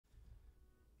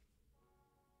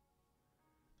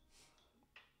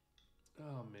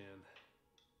Oh man.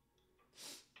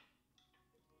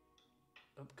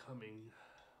 Upcoming.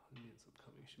 What do you mean it's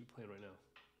upcoming? Should be playing right now.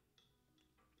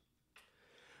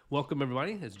 Welcome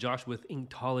everybody. It's Josh with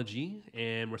Inktology,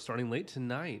 and we're starting late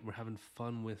tonight. We're having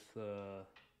fun with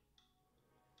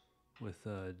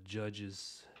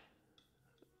Judge's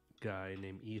guy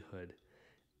named Ehud.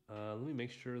 Let me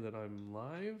make sure that I'm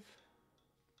live.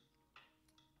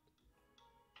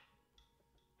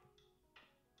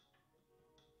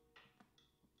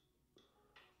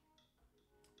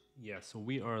 Yeah, so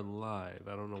we are live.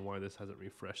 I don't know why this hasn't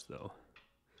refreshed though.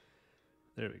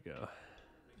 There we go.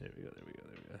 There we go.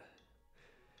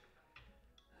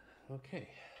 Okay.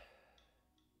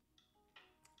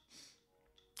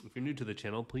 If you're new to the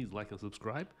channel, please like and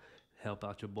subscribe. Help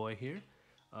out your boy here.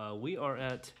 We are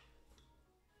at...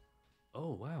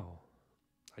 Oh, wow.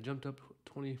 I jumped up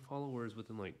 20 followers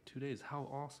within like 2 days. How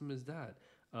awesome is that?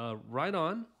 Right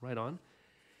on.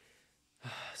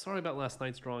 Sorry about last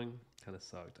night's drawing. Kind of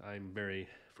sucked. I'm very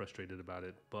frustrated about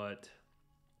it, but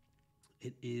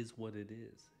it is what it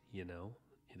is, you know?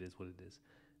 It is what it is.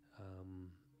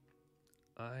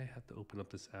 I have to open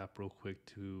up this app real quick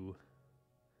to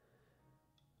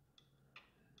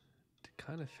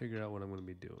kind of figure out what I'm going to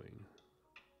be doing.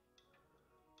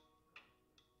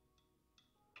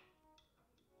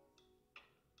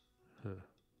 Huh.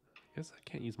 I guess I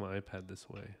can't use my iPad this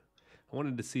way. I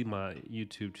wanted to see my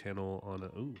YouTube channel on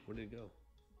a... Ooh, where did it go?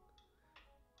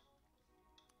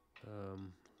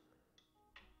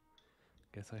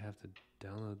 Guess I have to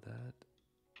download that.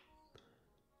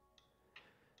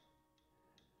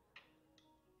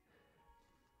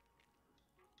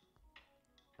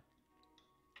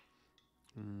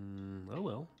 Oh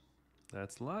well,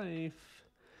 that's life.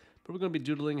 But we're gonna be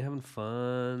doodling, having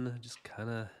fun, just kind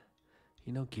of,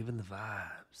 you know, giving the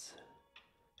vibes,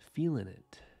 feeling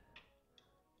it,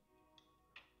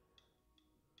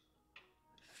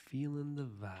 feeling the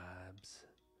vibes.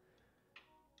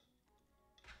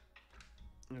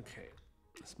 Okay,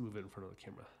 let's move it in front of the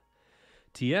camera.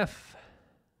 TF,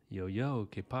 yo,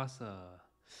 ¿qué pasa?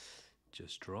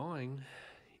 Just drawing.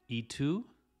 E2,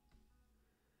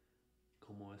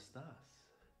 ¿cómo estás?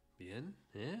 Bien,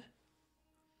 eh?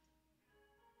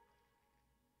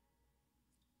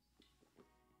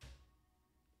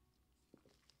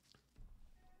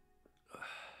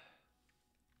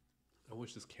 I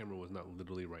wish this camera was not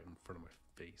literally right in front of my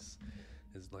face.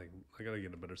 It's like, I gotta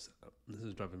get a better setup. This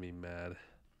is driving me mad.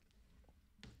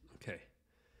 Okay.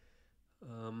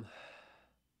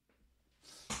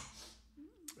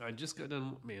 I just got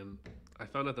done, man. I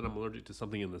found out that I'm allergic to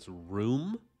something in this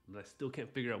room, but I still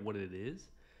can't figure out what it is.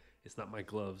 It's not my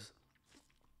gloves.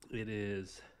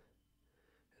 It's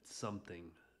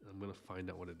something. I'm gonna find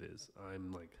out what it is.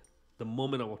 I'm like, the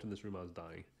moment I walked in this room, I was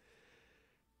dying.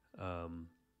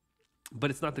 But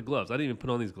it's not the gloves. I didn't even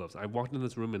put on these gloves. I walked in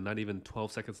this room and not even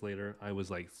 12 seconds later, I was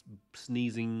like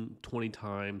sneezing 20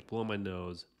 times, blowing my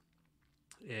nose.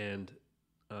 And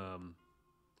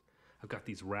I've got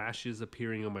these rashes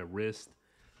appearing on my wrist.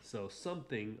 So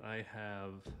something I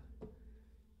have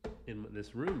in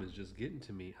this room is just getting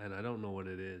to me, and I don't know what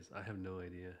it is. I have no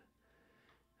idea.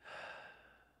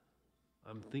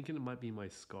 I'm thinking it might be my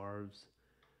scarves.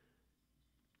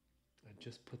 I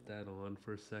just put that on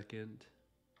for a second.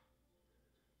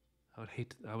 I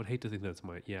would hate to think that's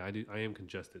my... Yeah, I am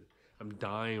congested. I'm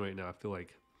dying right now. I feel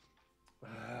like...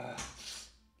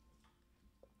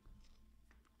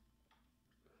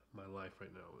 My life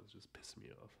right now is just pissing me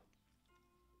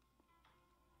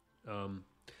off.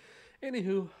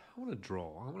 Anywho, I want to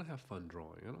draw. I want to have fun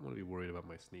drawing. I don't want to be worried about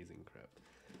my sneezing crap.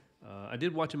 I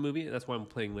did watch a movie. That's why I'm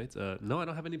playing late. No, I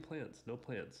don't have any plans. No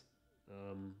plans.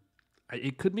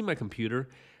 It could be my computer.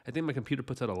 I think my computer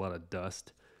puts out a lot of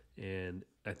dust, and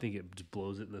I think it just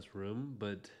blows it in this room.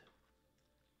 But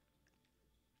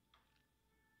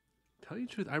tell you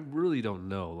the truth, I really don't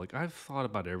know. Like, I've thought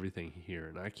about everything here,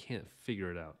 and I can't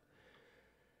figure it out.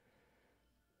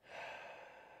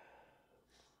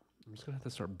 I'm just going to have to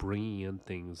start bringing in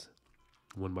things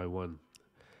one by one.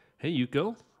 Hey,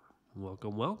 Yuko.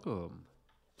 Welcome.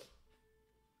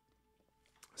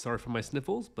 Sorry for my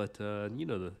sniffles, but you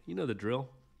know the drill.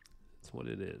 It's what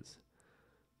it is.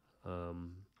 I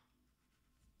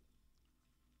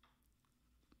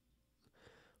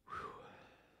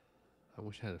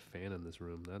wish I had a fan in this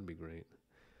room. That'd be great.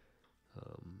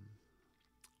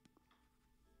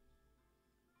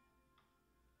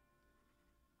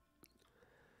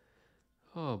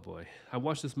 Oh boy, I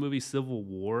watched this movie Civil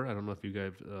War. I don't know if you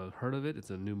guys heard of it. It's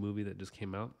a new movie that just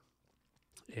came out,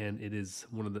 and it is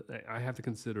one of the... I have to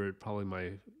consider it probably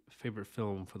my favorite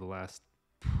film for the last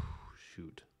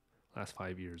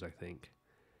 5 years, I think.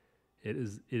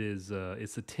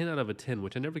 It's a 10 out of a 10,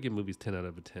 which I never give movies 10 out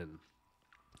of a 10.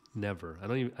 Never. I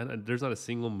don't even. There's not a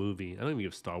single movie. I don't even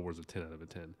give Star Wars a 10 out of a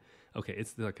 10. Okay,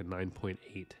 it's like a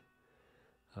 9.8.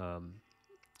 Um,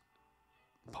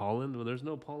 pollen? Well, there's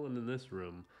no pollen in this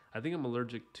room. I think I'm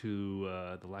allergic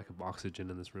to the lack of oxygen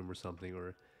in this room or something,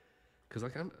 or because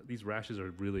these rashes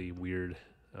are really weird.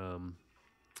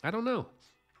 I don't know.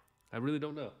 I really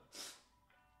don't know.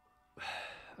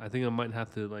 I think I might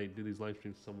have to like do these live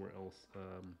streams somewhere else.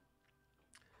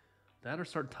 That or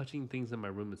start touching things in my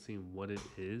room and seeing what it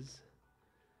is.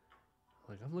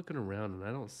 Like I'm looking around and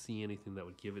I don't see anything that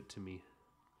would give it to me.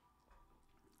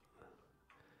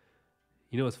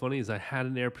 You know what's funny is I had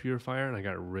an air purifier and I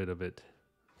got rid of it.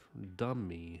 Dumb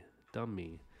me.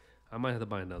 I might have to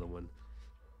buy another one.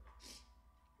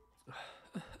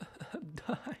 I'm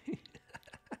dying.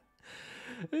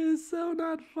 It's so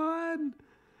not fun.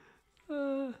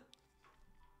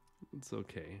 It's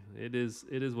okay. It is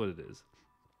what it is.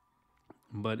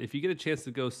 But if you get a chance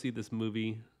to go see this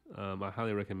movie, I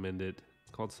highly recommend it.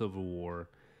 It's called Civil War.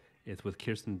 It's with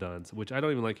Kirsten Dunst, which I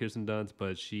don't even like Kirsten Dunst,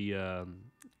 but she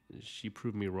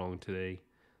proved me wrong today.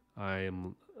 I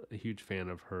am a huge fan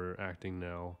of her acting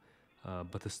now.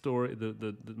 But the story,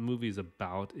 the movie is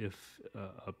about if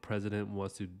a president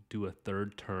wants to do a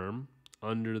third term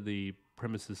under the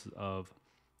premises of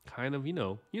kind of,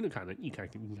 you can kind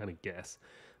of guess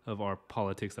of our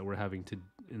politics that we're having to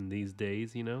in these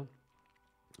days,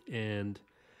 and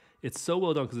it's so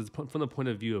well done because it's from the point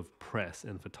of view of press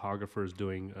and photographers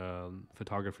doing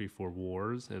photography for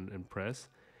wars and press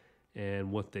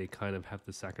and what they kind of have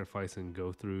to sacrifice and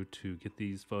go through to get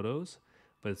these photos.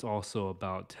 But it's also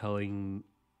about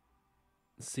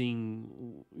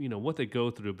seeing, what they go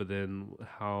through, but then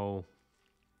how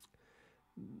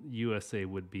USA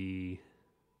would be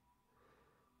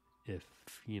if,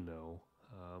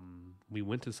 we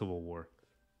went to Civil War.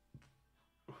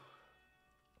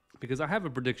 Because I have a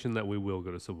prediction that we will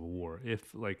go to Civil War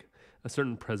if, like, a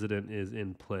certain president is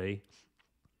in play.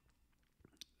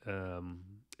 And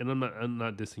I'm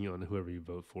not dissing you on whoever you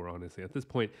vote for. Honestly, at this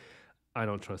point, I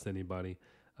don't trust anybody.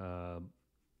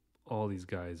 All these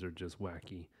guys are just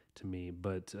wacky to me.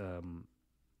 But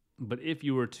if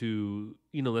you were to,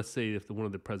 let's say if one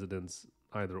of the presidents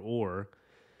either or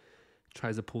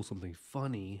tries to pull something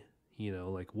funny,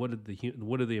 like what did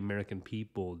the American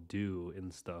people do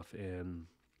and stuff, and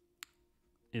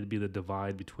it'd be the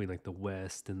divide between like the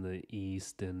West and the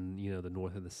East and, the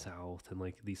North and the South and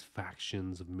like these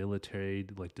factions of military.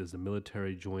 Like, does the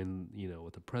military join,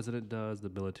 what the president does? The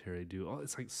military do? Oh,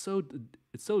 it's like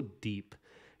it's so deep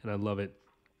and I love it.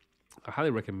 I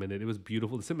highly recommend it. It was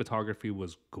beautiful. The cinematography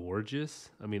was gorgeous.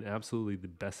 I mean, absolutely the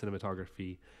best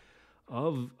cinematography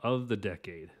of the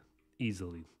decade,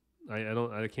 easily.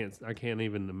 I can't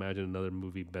even imagine another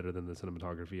movie better than the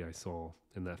cinematography I saw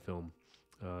in that film.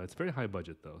 It's very high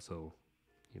budget though, so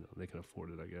they can afford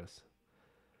it, I guess.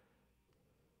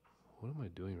 What am I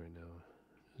doing right now?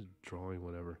 Just drawing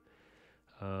whatever.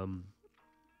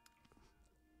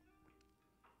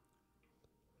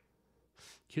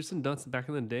 Kirsten Dunst back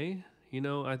in the day,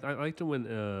 I liked her when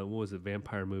what was it,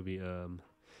 vampire movie?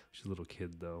 She's a little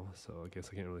kid though, so I guess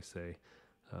I can't really say.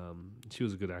 She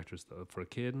was a good actress though. For a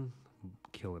kid,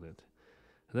 killing it.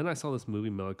 And then I saw this movie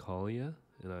Melancholia,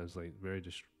 and I was like very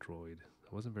destroyed.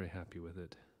 I wasn't very happy with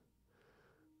it.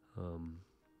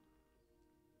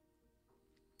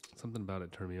 Something about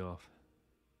it turned me off.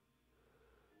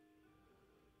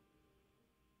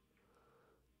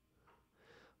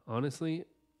 Honestly,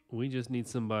 we just need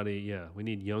somebody. Yeah, we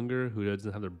need younger who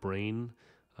doesn't have their brain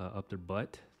up their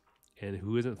butt, and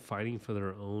who isn't fighting for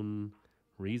their own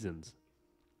reasons.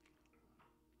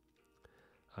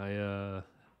 I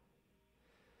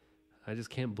just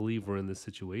can't believe we're in this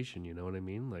situation. You know what I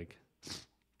mean? Like,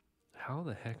 how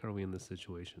the heck are we in this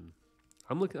situation?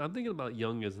 I'm thinking about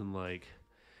young as in like,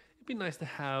 it'd be nice to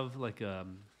have like a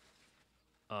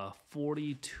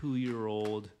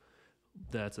 42-year-old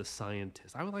that's a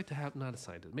scientist. I would like to have, not a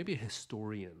scientist, maybe a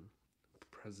historian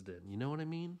president. You know what I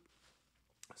mean?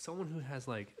 Someone who has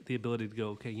like the ability to go,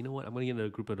 okay, you know what? I'm going to get a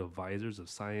group of advisors of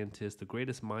scientists, the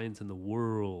greatest minds in the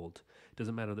world.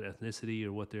 Doesn't matter their ethnicity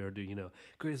or what they are doing,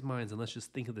 greatest minds. And let's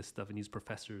just think of this stuff and use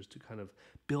professors to kind of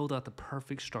build out the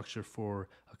perfect structure for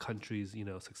a country's,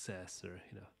 success or,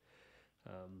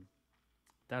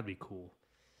 that'd be cool.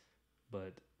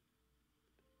 But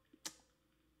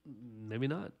maybe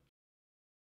not.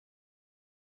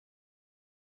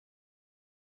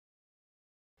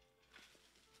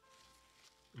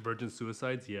 Virgin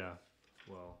suicides, yeah.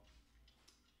 Well,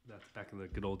 that's back in the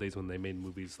good old days when they made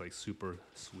movies like super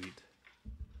sweet.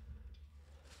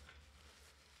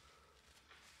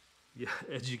 Yeah,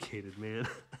 educated, man.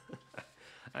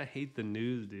 I hate the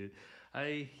news, dude.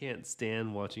 I can't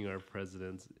stand watching our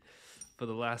presidents. For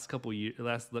the last couple years,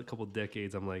 last couple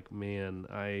decades, I'm like, man,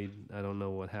 I don't know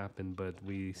what happened, but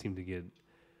we seem to get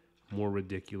more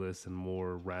ridiculous and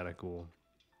more radical.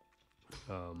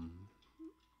 Um,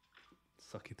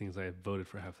 Sucky things. I voted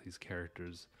for half of these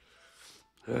characters.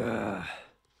 Ugh.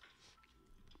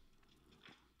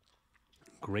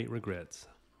 Great regrets.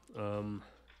 Um,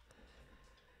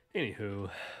 Anywho,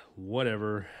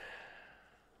 whatever.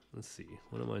 Let's see.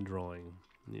 What am I drawing?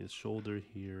 I need a shoulder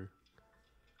here.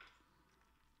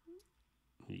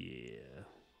 Yeah.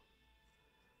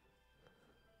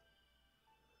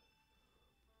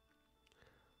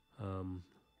 I was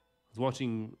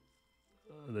watching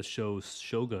the show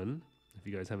Shogun. If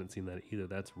you guys haven't seen that either,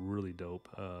 that's really dope.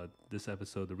 This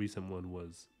episode, the recent one,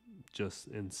 was just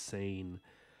insane.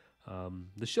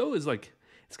 The show is like,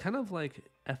 it's kind of like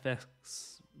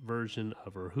FX version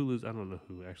of, or Hulu's, I don't know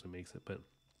who actually makes it, but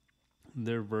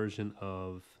their version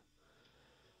of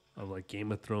like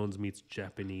Game of Thrones meets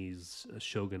Japanese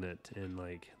shogunate, and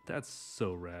like that's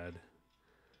so rad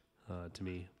to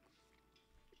me.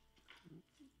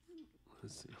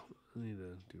 Let's see. I need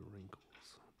to do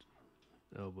wrinkles.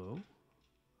 Elbow.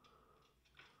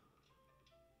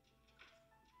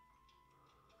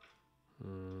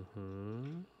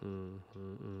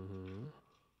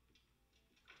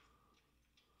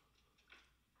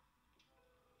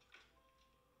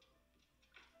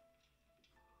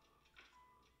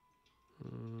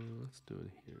 Let's do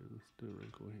it here. Let's do a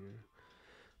wrinkle here.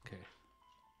 Okay.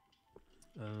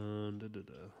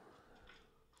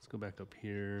 Let's go back up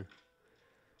here.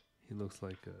 He looks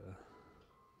like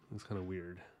looks kind of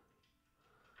weird.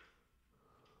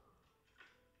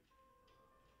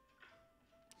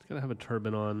 He's gonna have a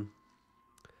turban on.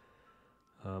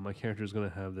 My character is gonna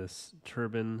have this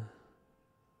turban.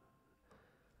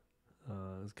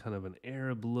 It's kind of an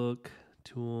Arab look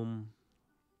to him.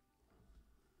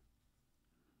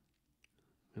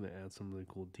 I'm gonna add some really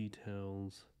cool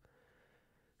details.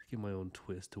 Give my own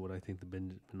twist to what I think the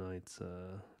Benjaminites.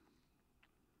 The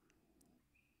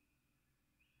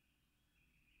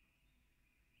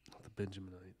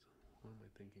Benjaminites. What am I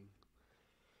thinking?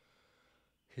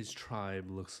 His tribe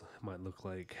might look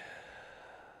like.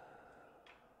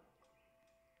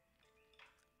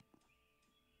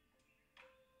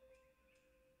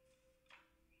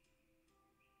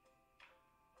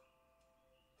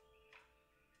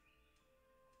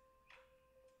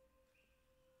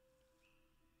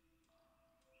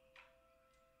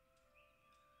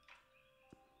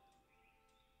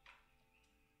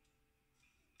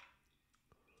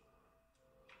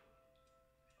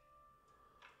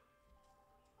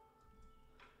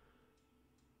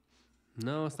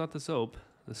 No, it's not the soap.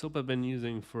 The soap I've been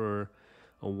using for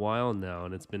a while now,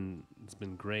 and it's been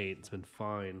great. It's been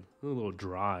fine. A little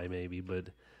dry maybe, but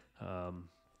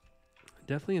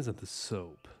definitely isn't the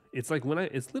soap. It's like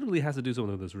it's literally has to do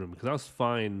something with this room, because I was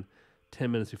fine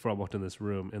 10 minutes before I walked in this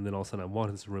room, and then all of a sudden I walked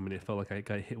in this room and it felt like I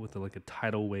got hit with like a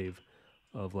tidal wave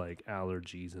of like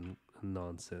allergies and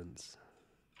nonsense.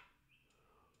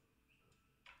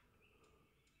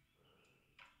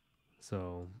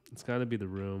 So it's got to be the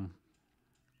room.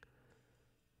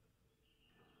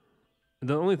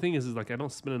 The only thing is like I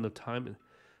don't spend enough time.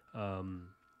 I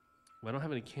don't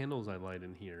have any candles I light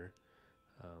in here.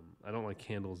 I don't like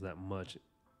candles that much,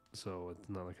 so it's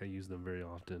not like I use them very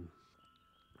often.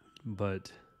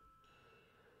 But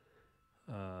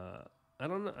I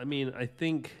don't know. I mean, I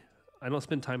think I don't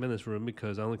spend time in this room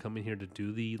because I only come in here to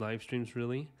do the live streams,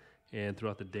 really. And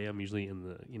throughout the day, I'm usually in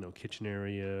the kitchen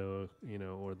area, or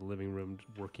the living room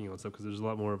working on stuff, because there's a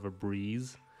lot more of a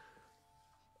breeze.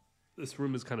 This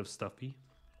room is kind of stuffy.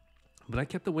 But I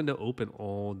kept the window open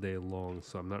all day long,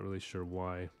 so I'm not really sure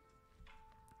why.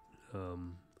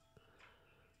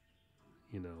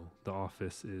 The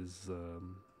office is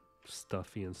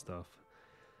stuffy and stuff.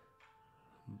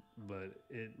 But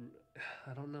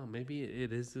I don't know. Maybe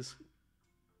it is this.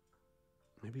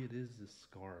 Maybe it is this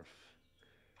scarf.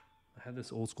 I had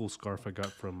this old school scarf I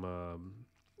got from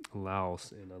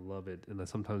Laos, and I love it. And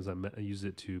sometimes I use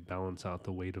it to balance out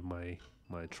the weight of my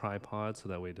tripod, so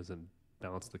that way it doesn't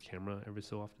balance the camera every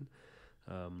so often.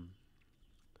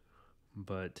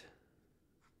 But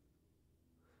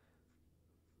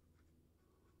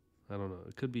I don't know.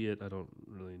 It could be it. I don't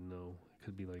really know. It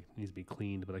could be like needs to be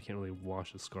cleaned, but I can't really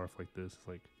wash a scarf like this. It's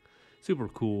like super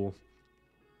cool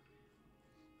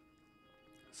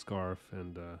scarf,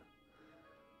 and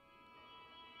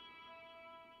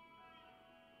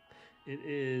it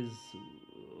is.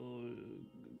 Oh,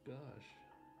 gosh,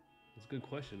 that's a good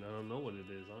question. I don't know what it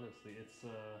is, honestly. It's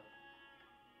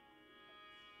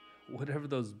whatever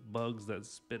those bugs that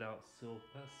spit out silk,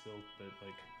 not silk, but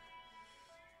like,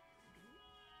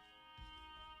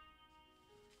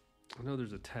 I know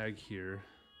there's a tag here,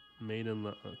 made in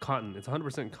the cotton. It's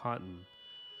 100% cotton,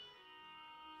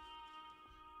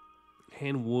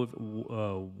 hand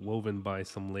woven by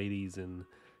some ladies in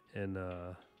in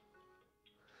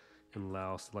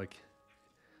Laos. Like,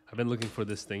 I've been looking for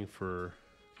this thing for,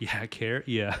 yeah, care,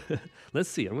 yeah. Let's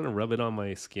see. I'm gonna rub it on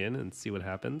my skin and see what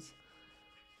happens.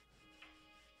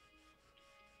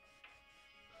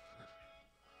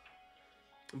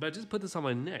 But I just put this on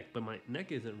my neck, but my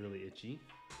neck isn't really itchy.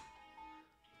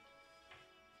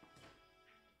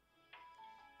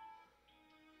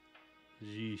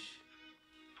 Jeesh.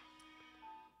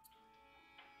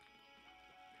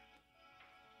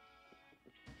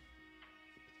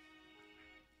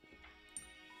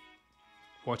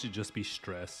 Watch it just be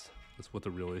stress. That's what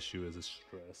the real issue is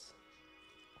stress.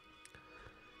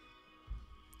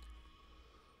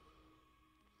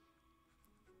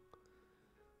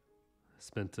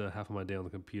 Spent half of my day on the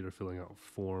computer filling out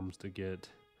forms to get,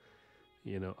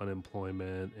 you know,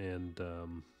 unemployment and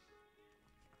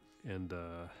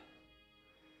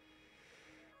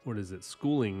what is it?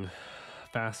 Schooling,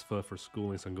 FAFSA for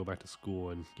schooling, so I can go back to school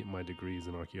and get my degrees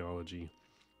in archaeology.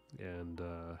 And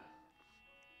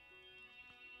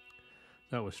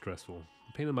that was stressful.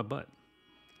 Pain in my butt.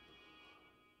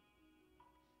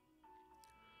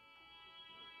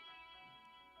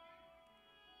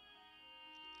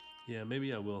 Yeah,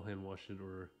 maybe I will hand wash it,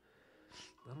 or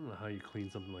I don't know how you clean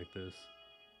something like this.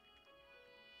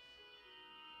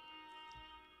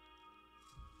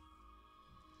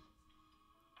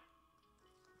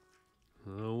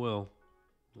 Oh well,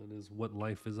 that is what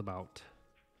life is about.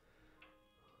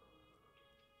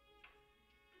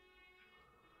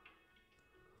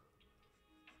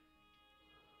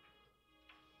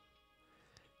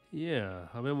 Yeah,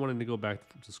 I've been wanting to go back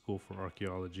to school for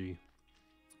archaeology,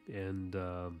 and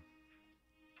yeah,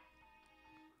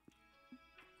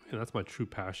 that's my true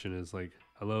passion. Is like,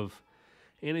 I love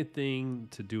anything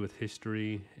to do with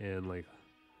history, and like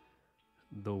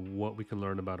the what we can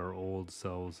learn about our old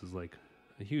selves is like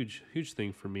a huge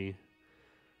thing for me.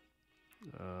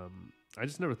 I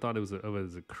just never thought of it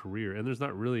as a career, and there's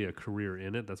not really a career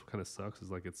in it. That's what kind of sucks.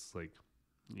 Is like, it's like,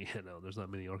 you know, there's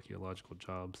not many archaeological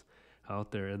jobs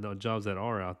out there, and the jobs that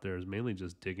are out there is mainly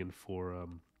just digging for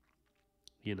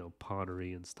you know,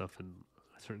 pottery and stuff in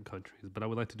certain countries. But I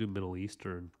would like to do Middle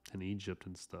Eastern and Egypt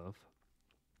and stuff.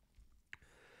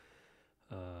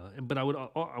 But I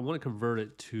want to convert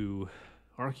it to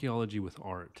archaeology with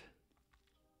art.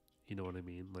 You know what I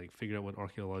mean? Like, figure out what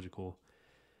archaeological.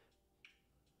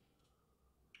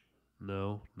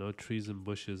 No, no trees and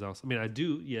bushes outside. I mean, I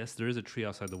do. Yes, there is a tree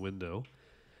outside the window.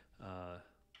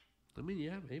 I mean,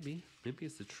 yeah, maybe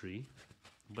it's a tree,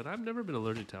 but I've never been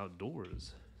allergic to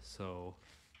outdoors, so.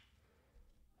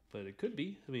 But it could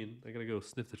be. I mean, I gotta go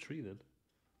sniff the tree then.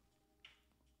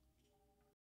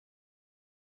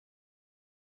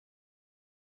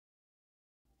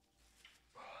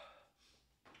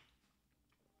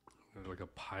 There's like a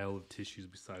pile of tissues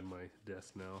beside my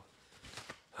desk now.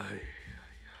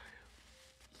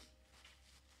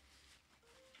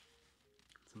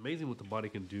 It's amazing what the body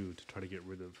can do to try to get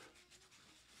rid of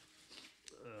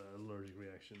allergic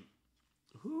reaction.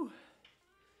 Whew.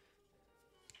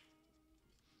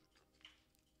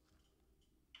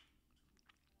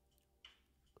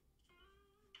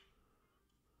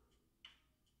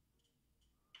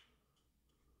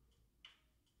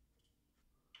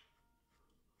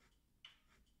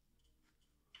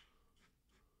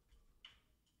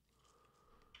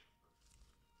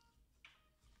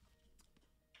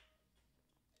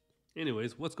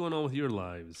 Anyways, what's going on with your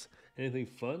lives? Anything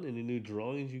fun? Any new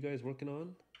drawings you guys working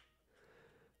on?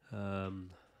 I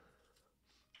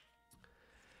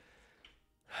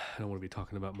don't want to be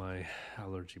talking about my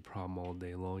allergy problem all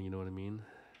day long, you know what I mean?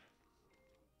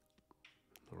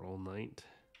 Or all night.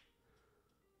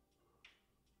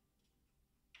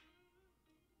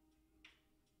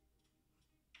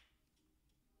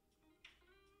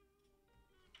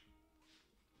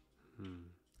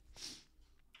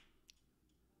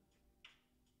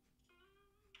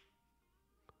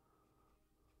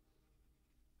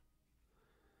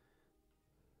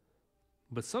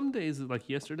 But some days, like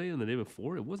yesterday and the day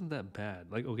before, it wasn't that bad.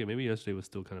 Like, okay, maybe yesterday was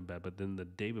still kind of bad, but then the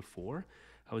day before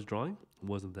I was drawing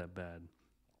wasn't that bad.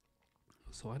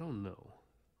 So I don't know.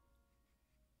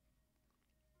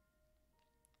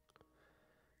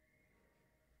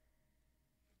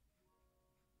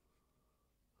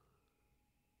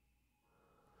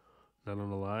 Not on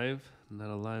a live, not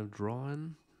a live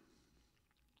drawing.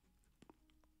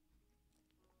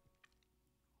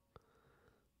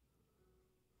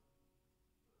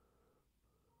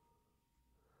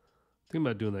 Thinking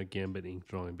about doing that Gambit ink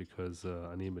drawing because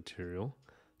I need material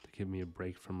to give me a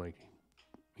break from like,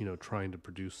 trying to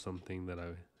produce something that I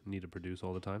need to produce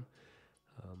all the time.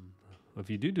 If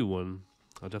you do one,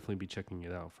 I'll definitely be checking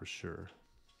it out for sure.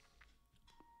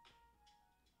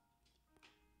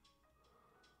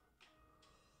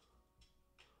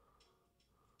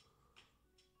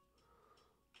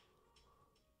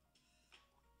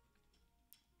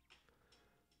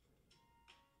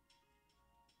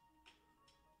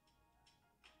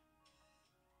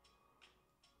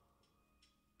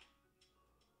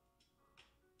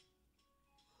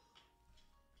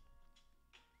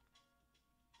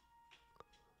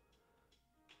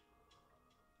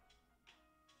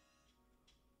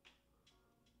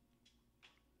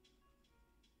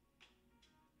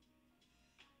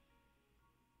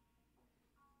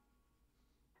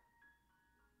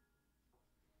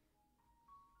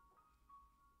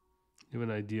 You have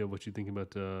an idea of what you think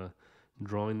about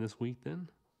drawing this week then?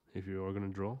 If you are going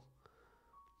to draw?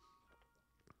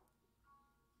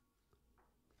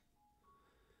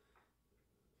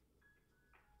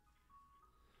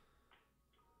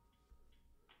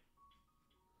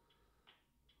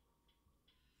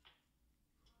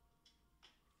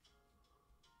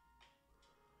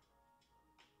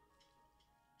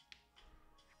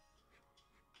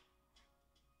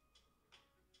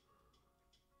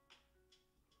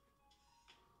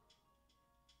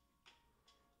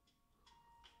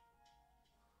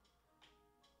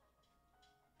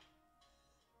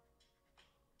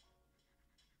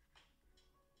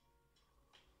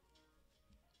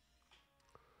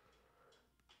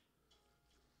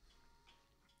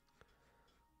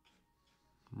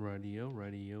 Radio.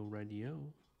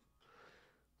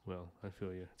 Well, I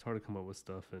feel you. It's hard to come up with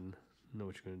stuff and know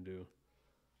what you're going to do.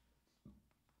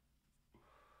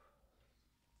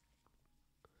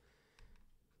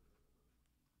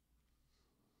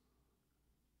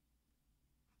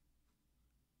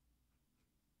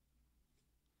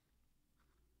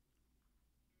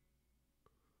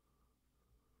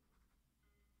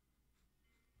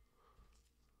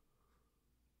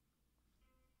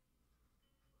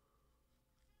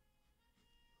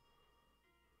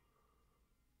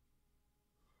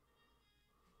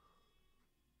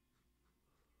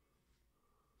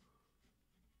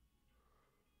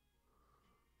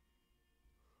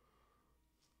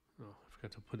 Oh, I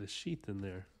forgot to put a sheath in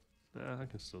there. I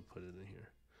can still put it in here.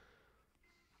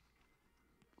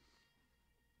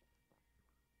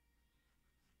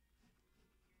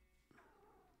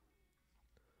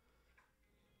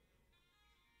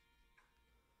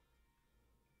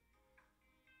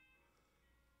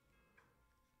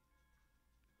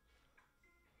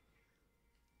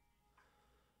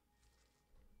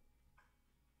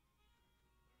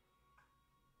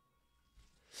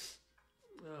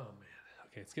 Oh, man.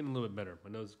 Okay, it's getting a little bit better. My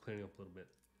nose is clearing up a little bit.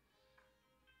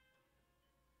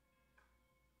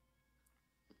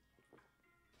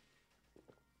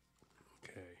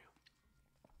 Okay.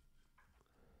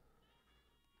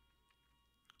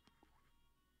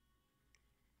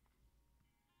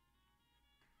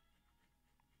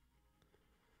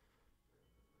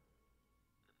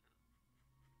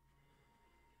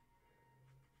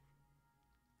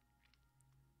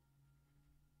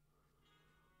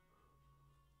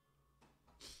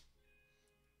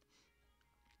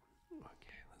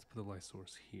 Okay, let's put the light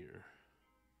source here.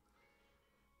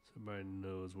 So everybody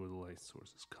knows where the light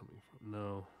source is coming from.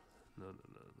 No.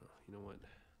 You know what?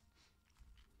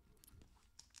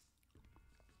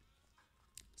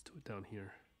 Let's do it down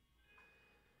here.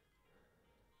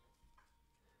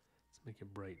 Let's make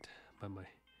it bright by my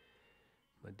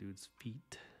dude's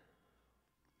feet.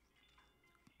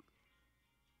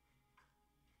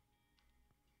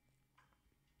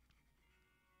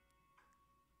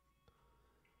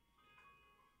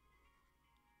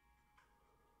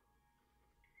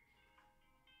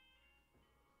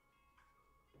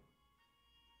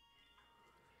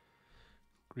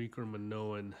 Greek or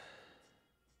Minoan.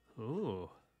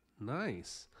 Oh,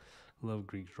 nice. Love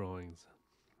Greek drawings.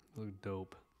 They look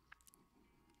dope.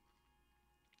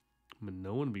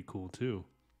 Minoan would be cool too.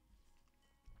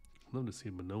 Love to see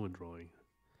a Minoan drawing.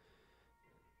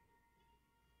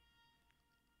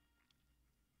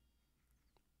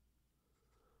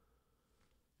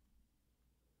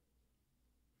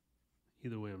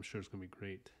 Either way, I'm sure it's going to be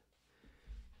great.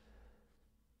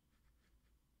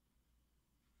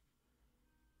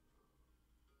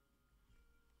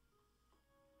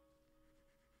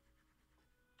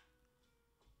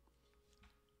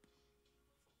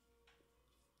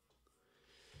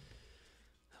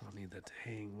 I don't need that to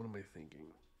hang. What am I thinking?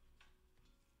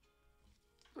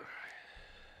 All right.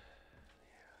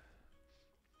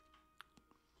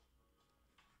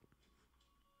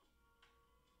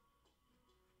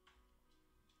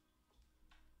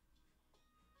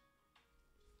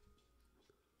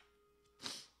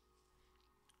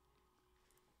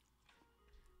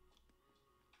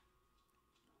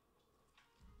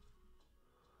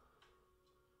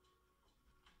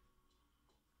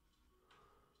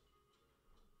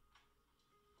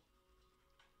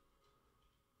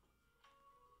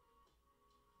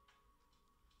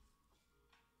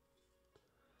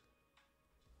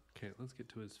 Okay, let's get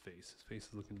to his face. His face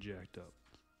is looking jacked up.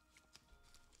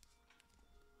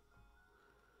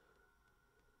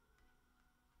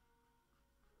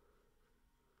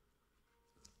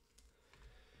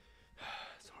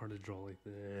 It's hard to draw like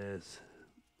this.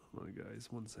 Hold on, guys.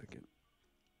 1 second.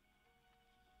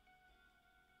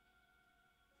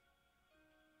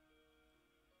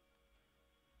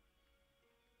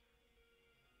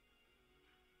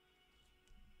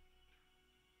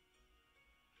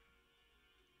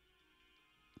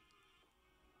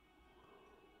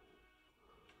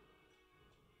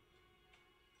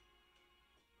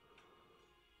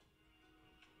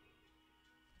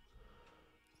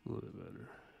 A little bit better.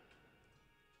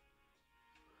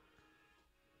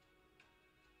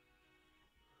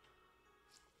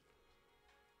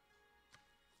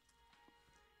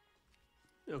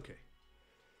 Okay.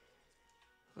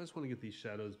 I just want to get these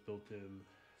shadows built in.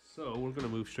 So we're going to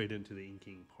move straight into the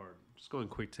inking part. Just going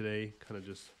quick today, kind of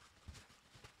just,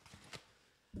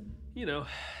 you know,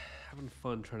 having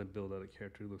fun trying to build out a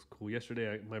character who looks cool.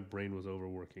 Yesterday, my brain was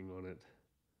overworking on it.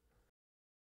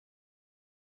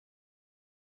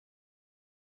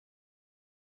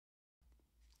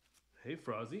 Hey,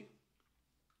 Frozzy.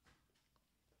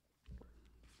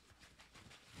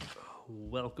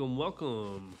 Welcome,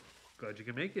 welcome. Glad you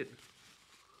can make it.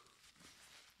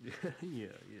 Yeah,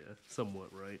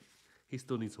 somewhat, right? He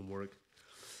still needs some work.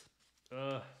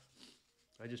 I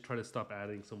just try to stop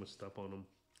adding so much stuff on him.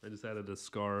 I just added a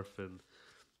scarf and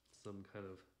some kind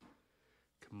of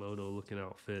kimono-looking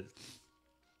outfit.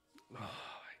 Oh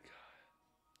my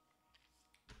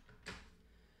god.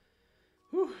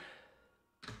 Whew.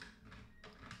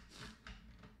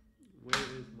 Where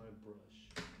is my brush?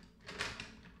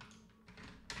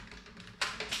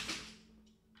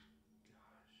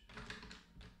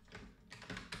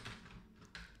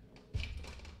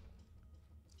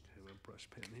 Okay, my brush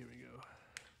pen. Here we go.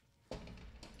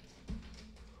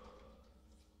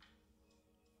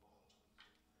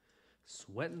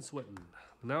 Sweating.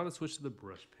 Now let's switch to the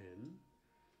brush pen.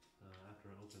 After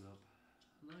I open up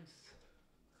a nice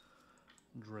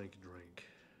drink.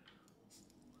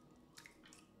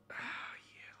 Ah,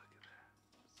 yeah, look at that.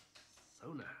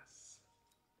 So nice.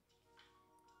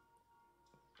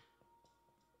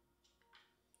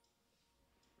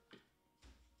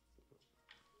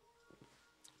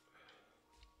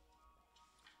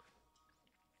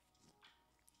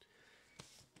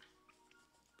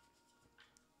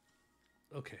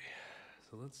 Okay,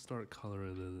 so let's start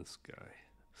coloring in this guy.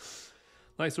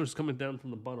 Light source is coming down from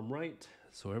the bottom right,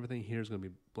 so everything here is going to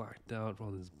be blacked out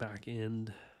on his back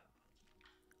end.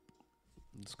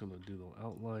 I'm just going to do the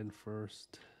outline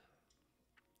first.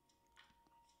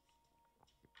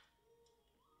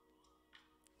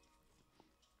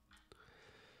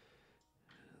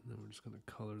 And then we're just going to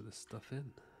color this stuff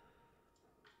in.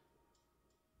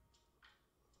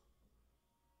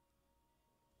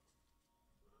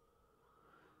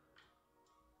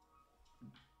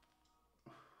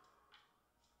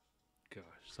 Gosh,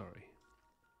 sorry.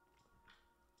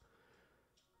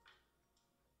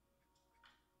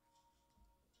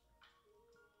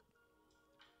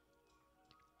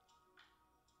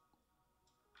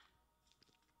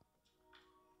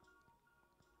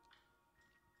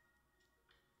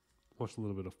 Watched a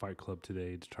little bit of Fight Club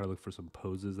today to try to look for some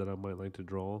poses that I might like to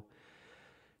draw.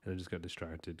 And I just got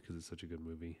distracted because it's such a good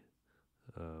movie.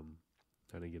 I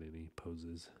didn't get any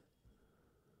poses.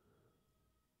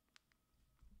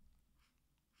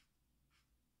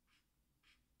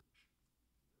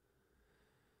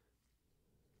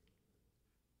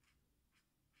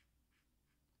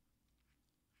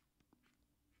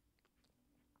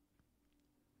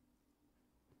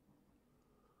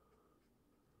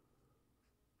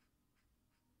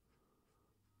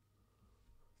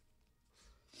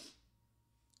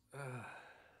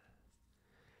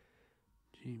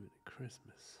 Gee,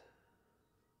 Christmas.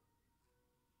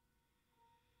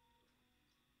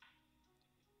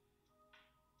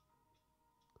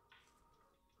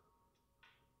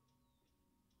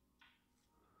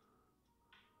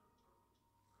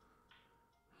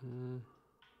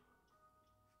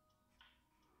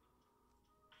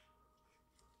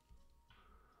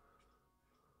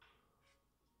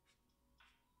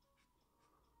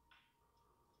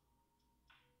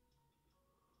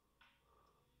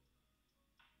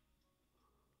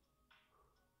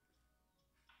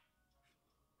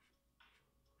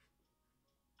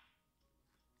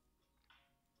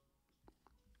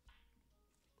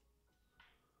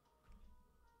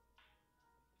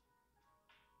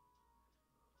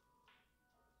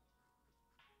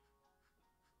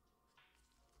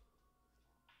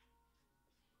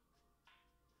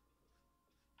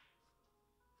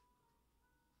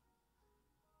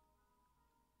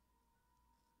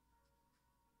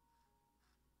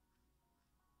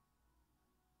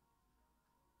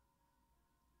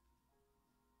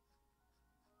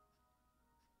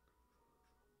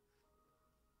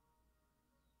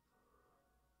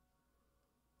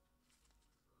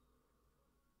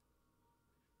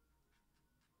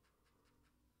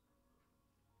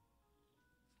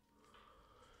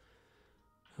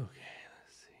 Okay,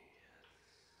 let's see.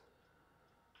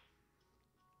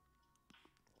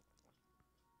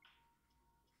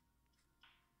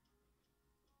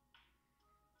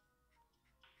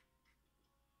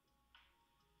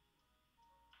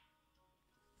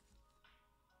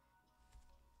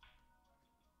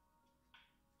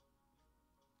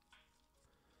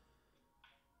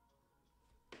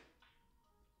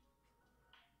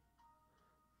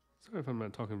 Sorry if I'm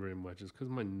not talking very much. It's because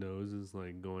my nose is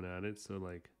like going at it, so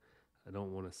like I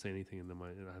don't want to say anything, and then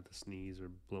I have to sneeze or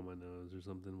blow my nose or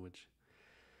something, which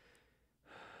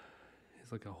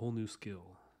is like a whole new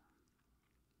skill.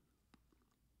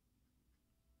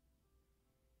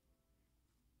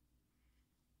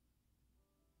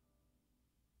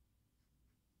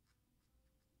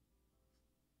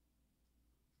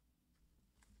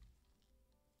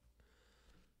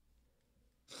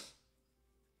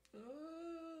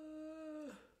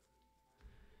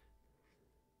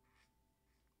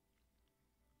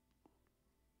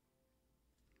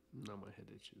 Now my head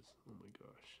itches. Oh my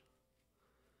gosh.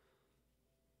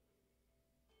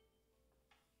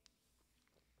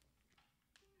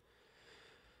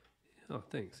 Oh,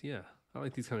 thanks. Yeah. I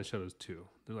like these kind of shadows too.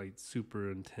 They're like super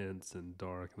intense and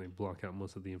dark, and they block out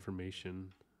most of the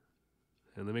information,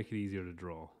 and they make it easier to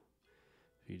draw.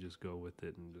 You just go with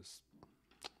it and just,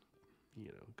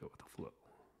 go with the flow.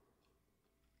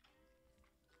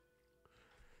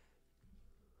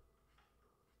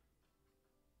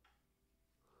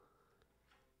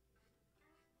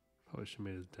 Probably should have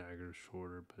made his dagger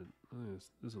shorter, but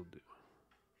this will do.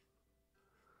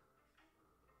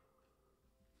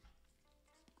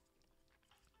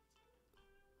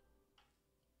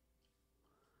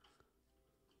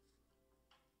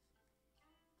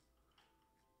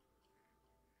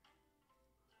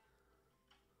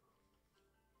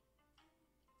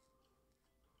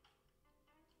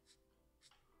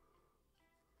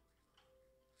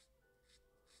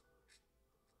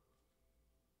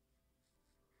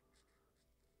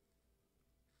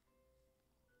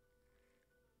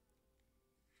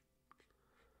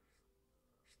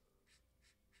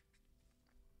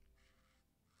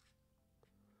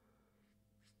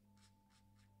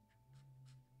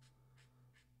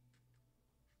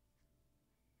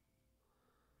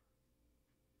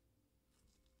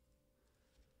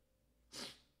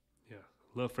 Yeah,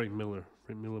 love Frank Miller.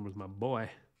 Frank Miller was my boy,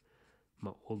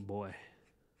 my old boy.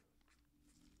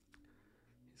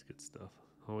 He's good stuff.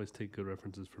 I always take good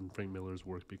references from Frank Miller's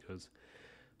work because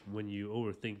when you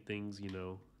overthink things,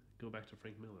 go back to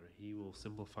Frank Miller. He will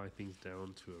simplify things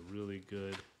down to a really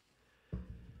good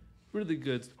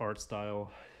art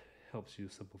style. Helps you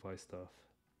simplify stuff.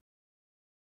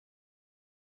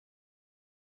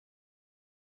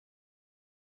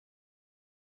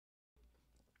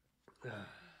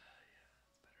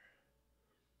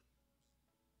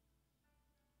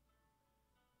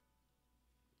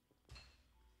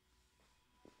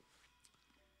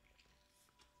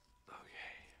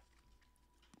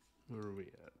 Where are we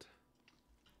at?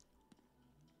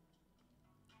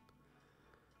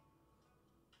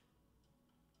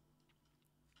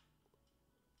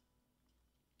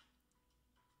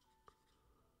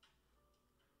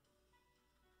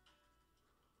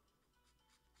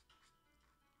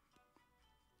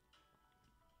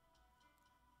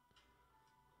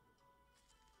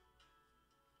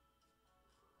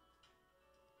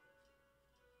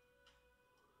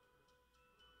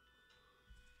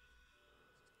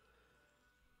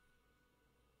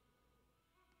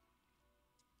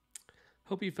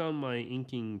 Hope you found my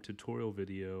inking tutorial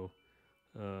video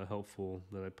helpful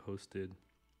that I posted.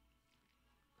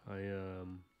 I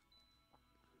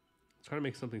try to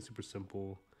make something super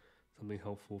simple, something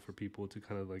helpful for people to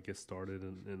kind of like get started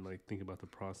and like think about the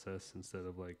process instead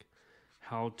of like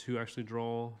how to actually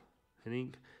draw an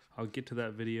ink. I'll get to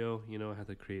that video. I have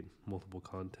to create multiple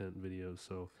content videos,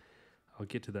 so I'll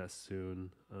get to that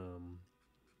soon.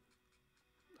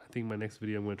 I think my next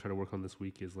video I'm going to try to work on this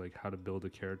week is like how to build a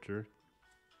character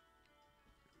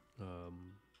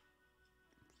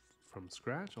from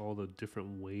scratch, all the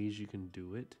different ways you can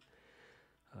do it.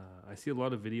 I see a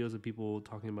lot of videos of people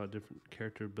talking about different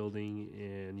character building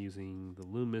and using the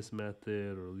Loomis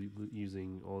method or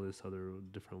using all this other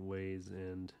different ways,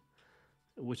 and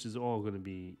which is all going to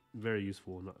be very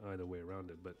useful either way around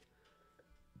it. But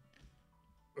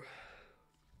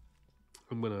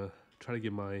I'm going to try to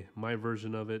give my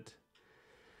version of it,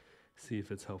 see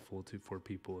if it's helpful for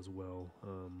people as well.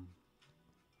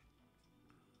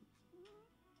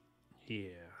 Yeah,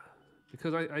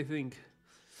 because I think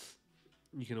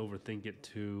you can overthink it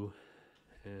too,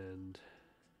 and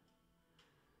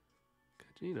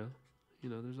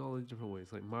there's all these different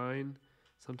ways. Like mine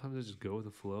Sometimes I just go with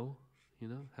the flow, you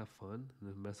know, have fun, and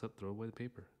then mess up, throw away the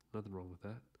paper. Nothing wrong with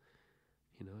that.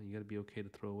 You know, you got to be okay to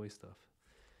throw away stuff.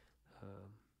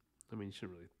 I mean, you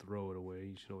shouldn't really throw it away.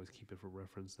 You should always keep it for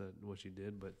reference that what you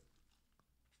did, but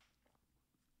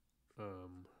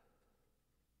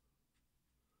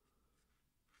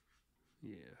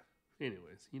yeah.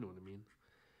 Anyways, you know what I mean.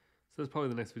 So that's probably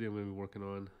the next video I'm going to be working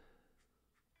on.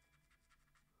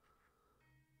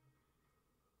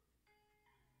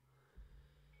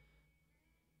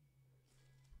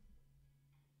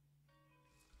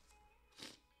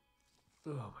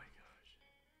 Oh my gosh.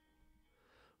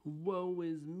 Woe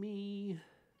is me.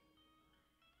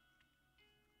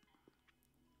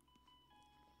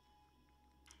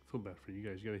 I feel bad for you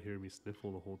guys. You gotta hear me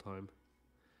sniffle the whole time.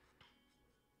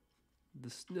 The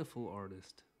Sniffle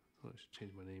Artist. Oh, I should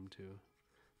change my name to.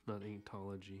 Not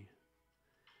Inktology.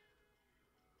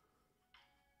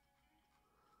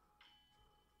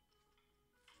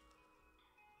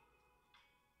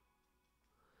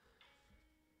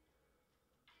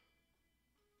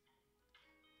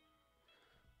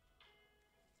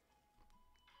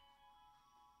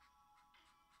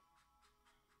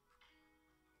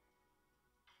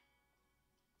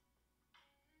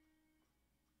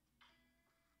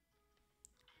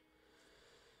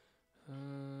 Let's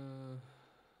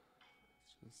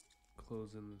just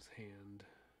close in this hand.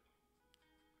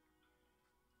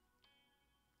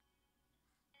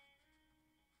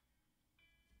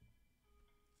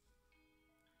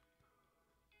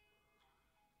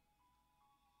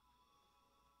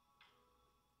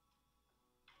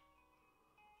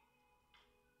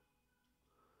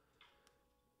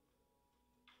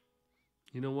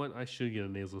 You know what? I should get a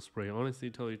nasal spray. Honestly,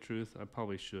 to tell you the truth, I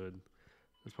probably should.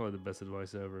 That's probably the best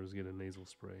advice ever is get a nasal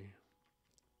spray.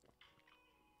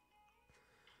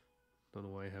 Don't know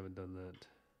why I haven't done that.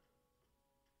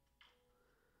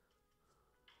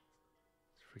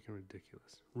 It's freaking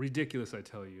ridiculous. Ridiculous, I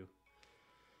tell you.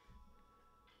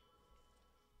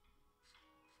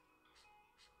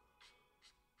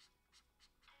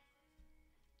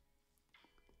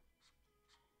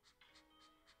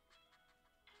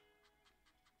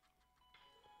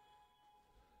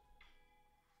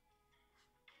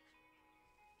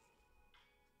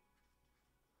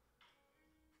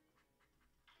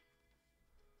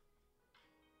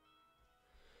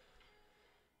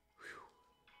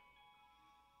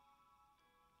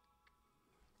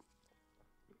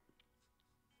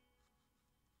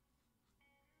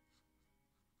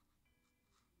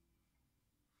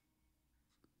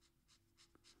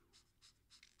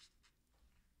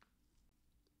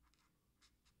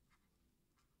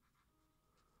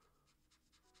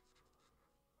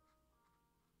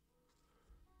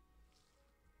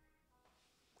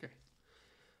 Okay.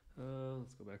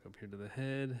 Let's go back up here to the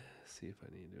head. See if I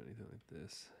need to do anything like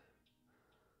this.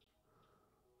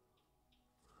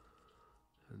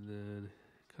 And then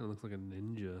kind of looks like a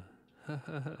ninja. He's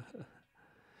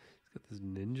got this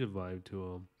ninja vibe to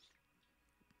him.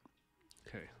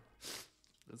 Okay.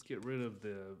 Let's get rid of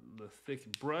the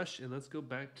thick brush and let's go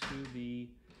back to the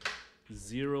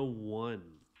 01.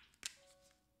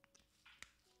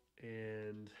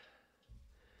 And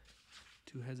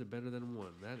 2 has it better than 1.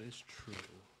 That is true.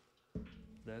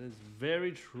 That is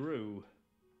very true.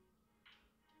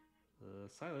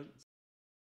 Silence.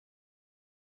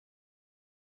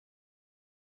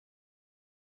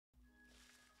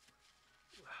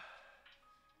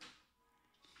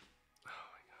 Oh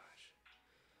my gosh.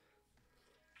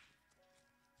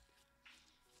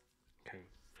 Okay.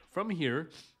 From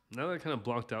here, now that I kind of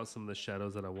blocked out some of the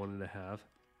shadows that I wanted to have,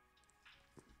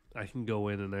 I can go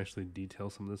in and actually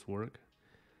detail some of this work.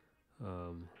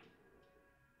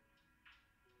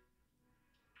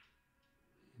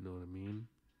 You know what I mean?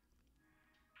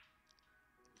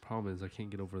 Problem is I can't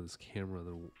get over this camera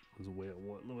the way I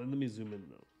want. Let me zoom in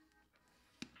though.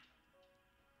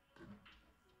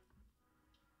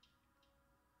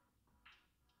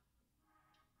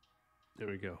 There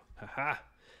we go. Ha ha.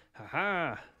 Ha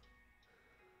ha.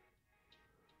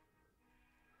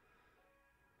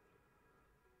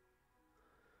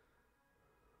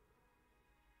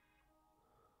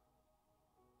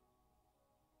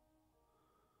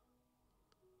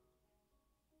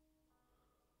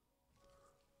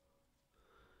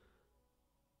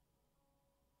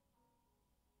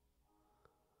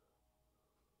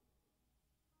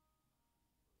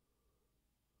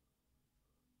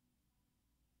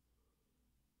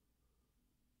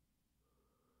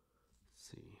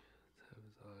 See, let's have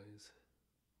his eyes.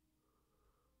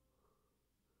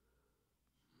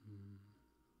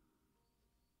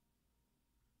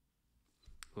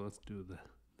 Well, let's do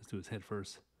his head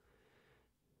first.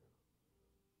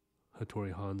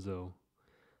 Hattori Hanzo.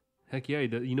 Heck yeah,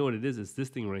 you know what it is? It's this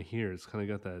thing right here. It's kind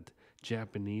of got that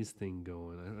Japanese thing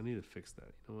going. I need to fix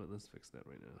that. You know what? Let's fix that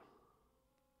right now.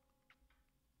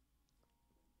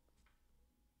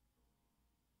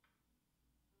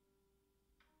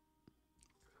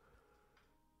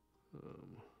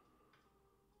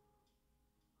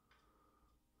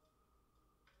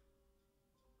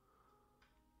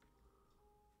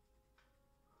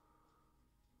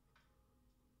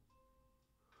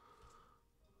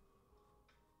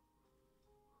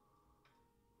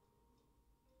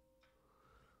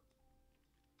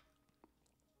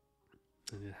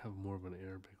 And it have more of an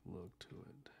Arabic look to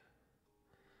it,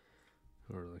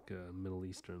 or like a Middle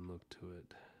Eastern look to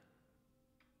it.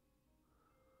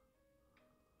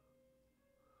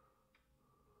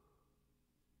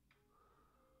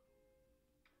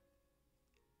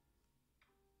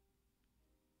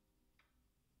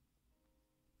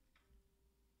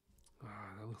 Ah,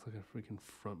 that looks like a freaking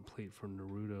front plate from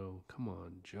Naruto. Come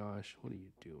on, Josh, what are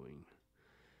you doing?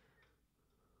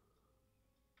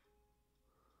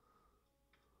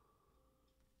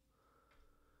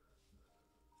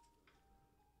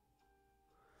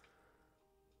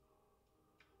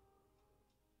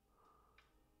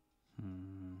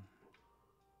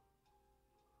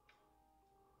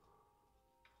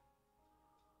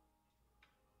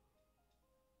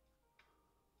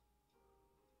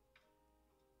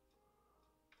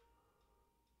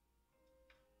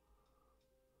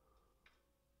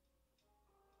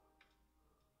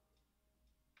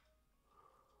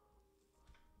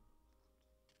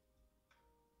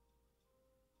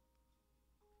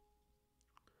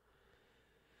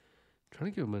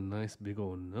 Trying to give him a nice big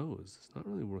old nose. It's not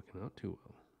really working out too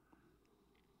well.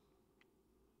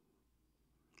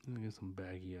 I'm gonna get some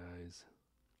baggy eyes.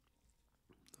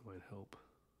 That might help.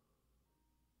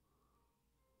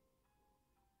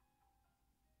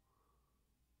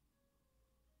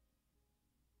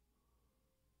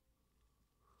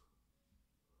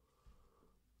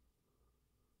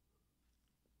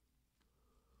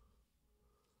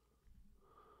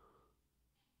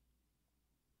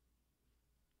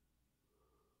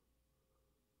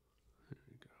 There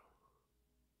we go.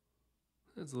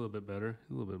 That's a little bit better.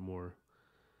 A little bit more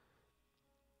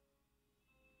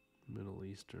Middle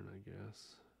Eastern, I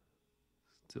guess.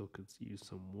 Still could use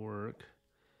some work.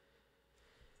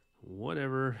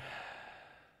 Whatever.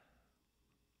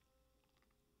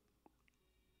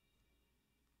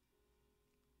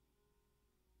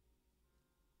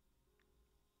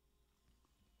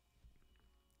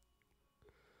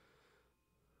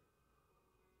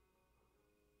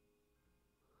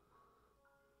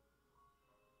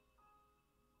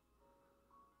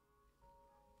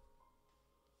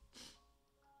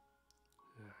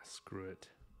 Screw it.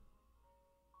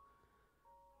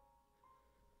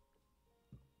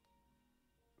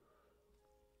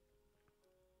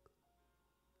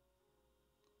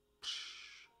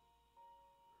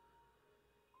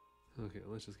 Okay,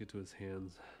 let's just get to his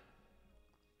hands.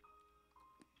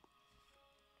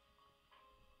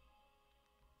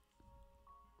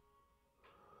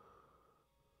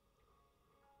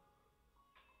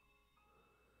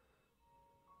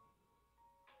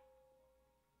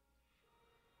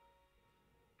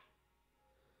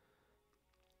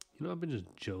 You know, I've been just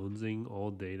jonesing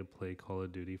all day to play Call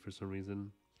of Duty for some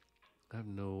reason. I have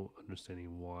no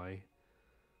understanding why.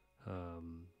 I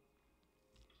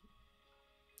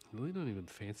really don't even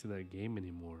fancy that game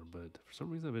anymore, but for some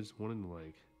reason I've been just wanting to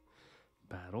like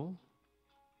battle.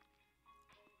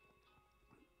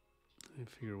 Let me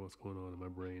figure what's going on in my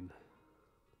brain.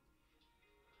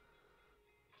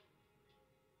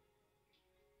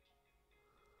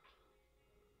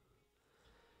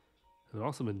 I've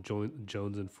also been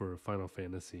jonesing for Final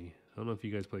Fantasy. I don't know if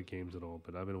you guys play games at all,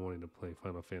 but I've been wanting to play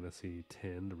Final Fantasy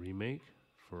X remake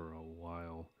for a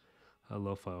while. I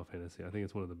love Final Fantasy. I think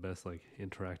it's one of the best like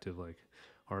interactive like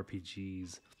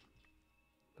RPGs.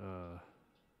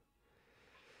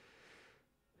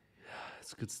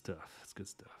 It's good stuff. It's good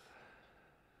stuff.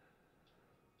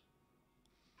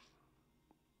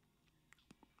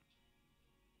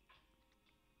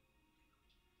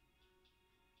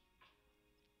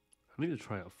 I need to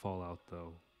try out Fallout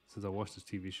though. Since I watched this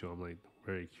TV show, I'm like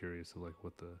very curious of like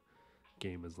what the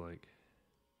game is like.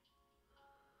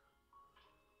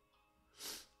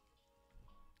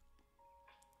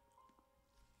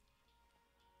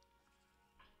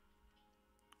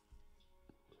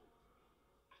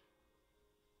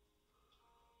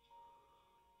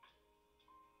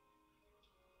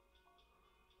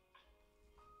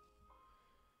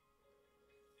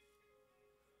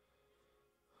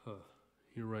 Huh.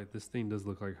 You're right. This thing does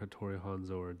look like Hattori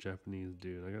Hanzo or a Japanese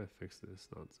dude. I gotta fix this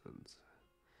nonsense.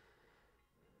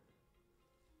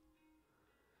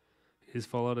 Is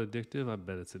Fallout addictive? I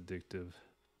bet it's addictive.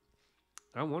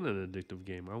 I want an addictive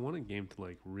game. I want a game to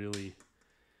like really,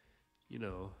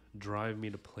 drive me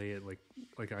to play it. Like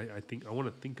I think I want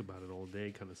to think about it all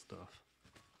day, kind of stuff.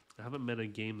 I haven't met a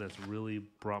game that's really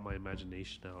brought my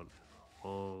imagination out in a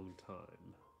long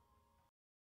time.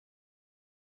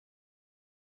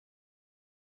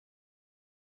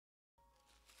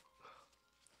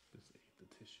 Just ate the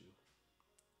tissue.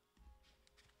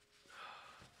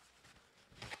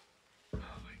 Oh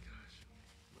my gosh,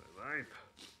 my life.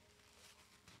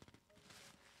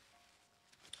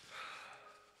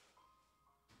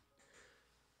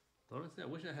 Honestly,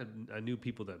 I knew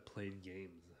people that played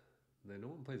games. No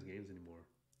one plays games anymore.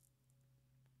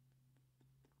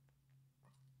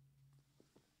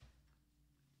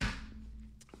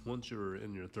 Once you're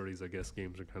in your 30s, I guess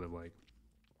games are kind of like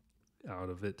out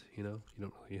of it. You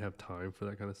don't really have time for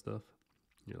that kind of stuff.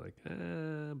 You're like,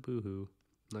 boo-hoo,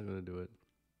 not gonna do it.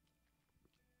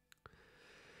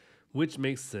 Which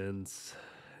makes sense.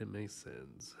 It makes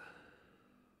sense.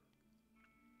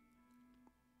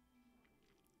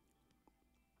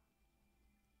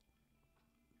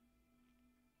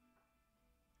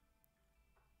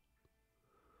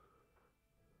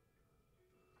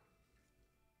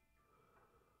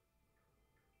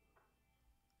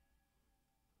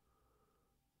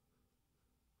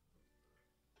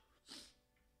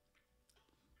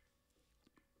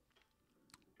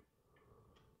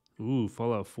 Ooh,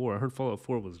 Fallout 4. I heard Fallout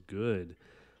 4 was good.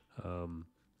 Um,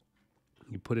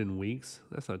 you put in weeks.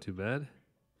 That's not too bad.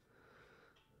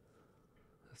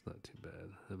 That's not too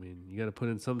bad. I mean, you got to put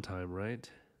in some time, right?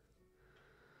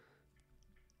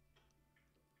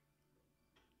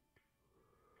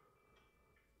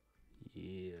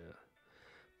 Yeah.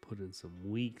 Put in some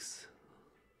weeks.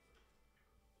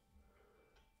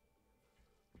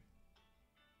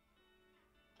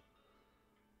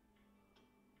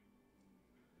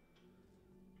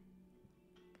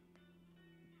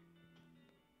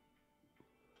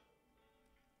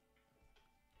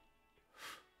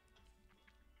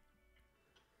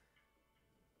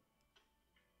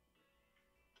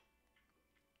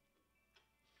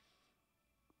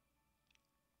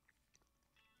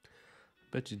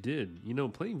 Bet you did.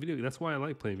 That's why I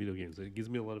like playing video games. It gives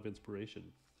me a lot of inspiration.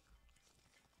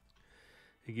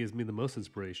 It gives me the most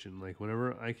inspiration. Like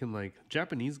whenever I can, like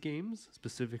Japanese games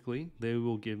specifically, they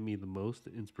will give me the most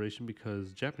inspiration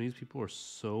because Japanese people are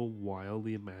so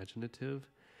wildly imaginative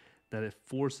that it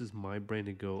forces my brain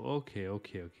to go, okay,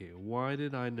 okay, okay. Why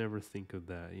did I never think of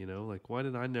that? Like why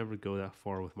did I never go that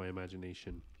far with my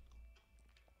imagination?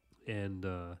 And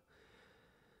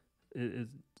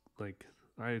it's like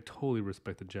I totally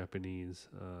respect the Japanese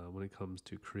when it comes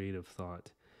to creative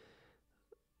thought.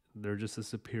 They're just a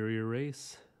superior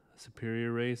race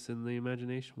in the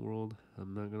imagination world.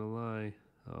 I'm not gonna lie.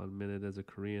 I'll admit it as a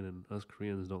Korean, and us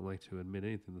Koreans don't like to admit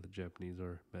anything that the Japanese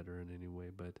are better in any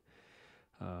way. But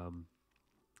um,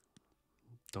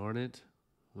 darn it,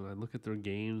 when I look at their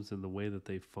games and the way that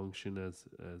they function as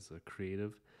a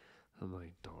creative, I'm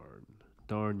like,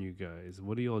 darn you guys.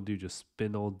 What do y'all do? Just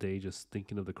spend all day just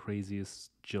thinking of the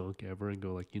craziest junk ever and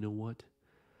go like, you know what?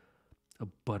 A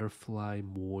butterfly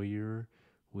warrior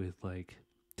with like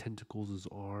tentacles as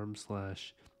arms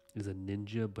slash is a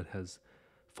ninja but has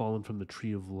fallen from the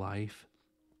tree of life.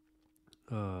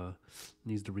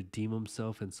 Needs to redeem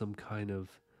himself in some kind of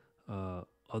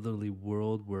otherly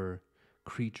world where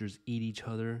creatures eat each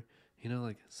other.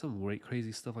 Like some great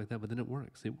crazy stuff like that. But then it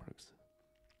works. It works.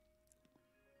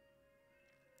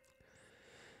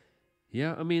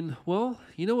 Yeah, I mean, well,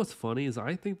 what's funny is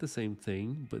I think the same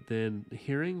thing, but then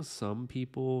hearing some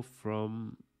people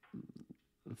from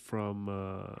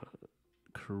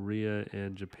Korea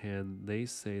and Japan, they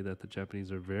say that the Japanese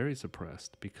are very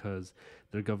suppressed because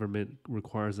their government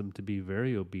requires them to be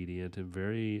very obedient and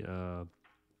very,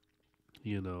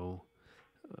 you know,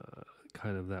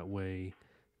 kind of that way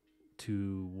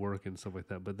to work and stuff like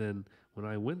that. But then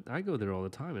when I go there all the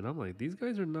time, and I'm like, these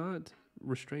guys are not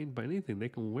restrained by anything. They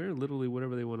can wear literally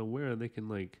whatever they want to wear, and they can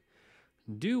like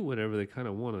do whatever they kind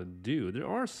of want to do. There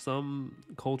are some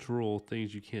cultural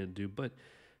things you can't do, but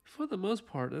for the most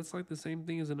part, that's like the same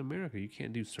thing as in America. You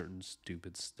can't do certain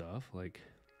stupid stuff. Like,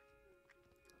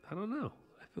 I don't know.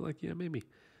 I feel like, yeah, maybe.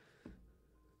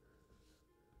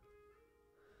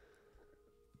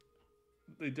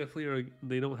 They definitely are.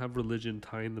 They don't have religion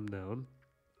tying them down.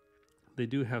 They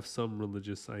do have some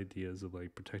religious ideas of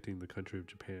like protecting the country of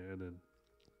Japan,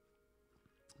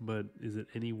 but is it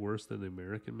any worse than the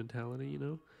American mentality?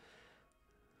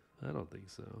 I don't think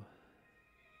so.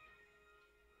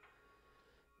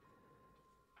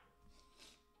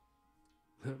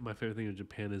 My favorite thing in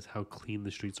Japan is how clean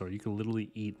the streets are. You can literally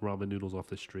eat ramen noodles off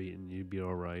the street and you'd be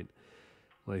all right.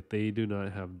 Like they do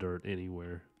not have dirt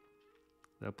anywhere.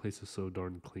 That place is so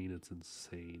darn clean, it's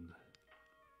insane.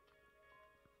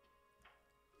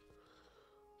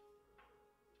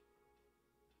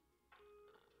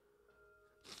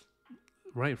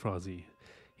 Right, Frozzy.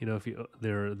 You know, if you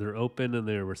they're open and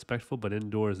they're respectful, but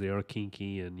indoors they are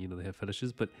kinky and you know they have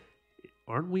fetishes. But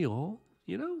aren't we all?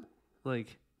 You know,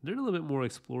 like they're a little bit more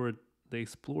explored. They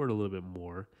explore it a little bit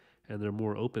more, and they're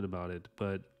more open about it.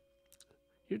 But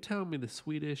you're telling me the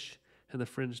Swedish and the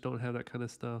French don't have that kind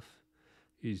of stuff?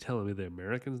 You're telling me the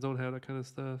Americans don't have that kind of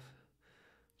stuff?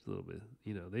 It's a little bit,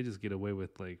 you know, they just get away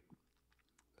with like,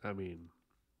 I mean,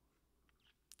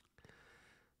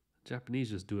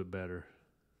 Japanese just do it better,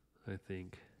 I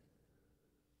think.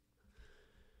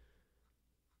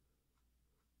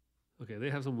 Okay, they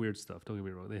have some weird stuff. Don't get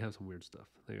me wrong. They have some weird stuff.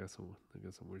 They got some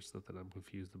weird stuff that I'm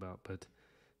confused about. But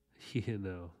you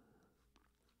know,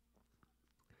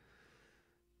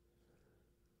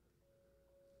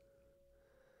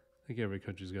 I think every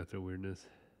country's got their weirdness.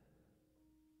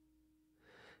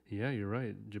 Yeah, you're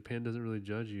right. Japan doesn't really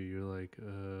judge you. You're like,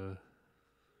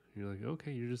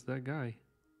 okay, you're just that guy.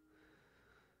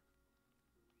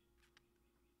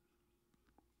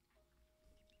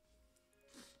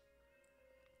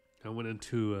 I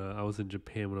was in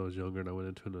Japan when I was younger, and I went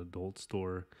into an adult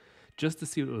store just to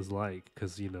see what it was like,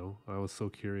 because you know I was so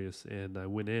curious, and I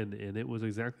went in, and it was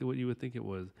exactly what you would think it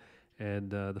was.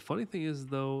 And the funny thing is,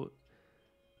 though,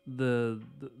 they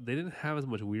didn't have as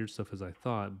much weird stuff as I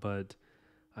thought, but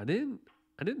I didn't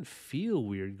I didn't feel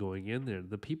weird going in there.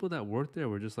 The people that worked there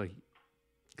were just like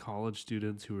college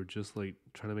students who were just like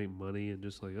trying to make money and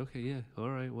just like, okay, yeah,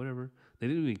 all right, whatever. They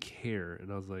didn't even care,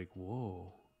 and I was like,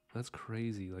 whoa, that's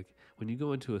crazy. Like when you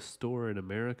go into a store in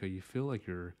America, you feel like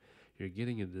you're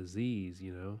getting a disease.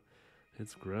 You know,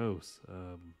 it's gross.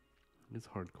 It's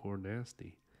hardcore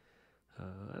nasty.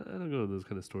 I don't go to those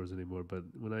kind of stores anymore, but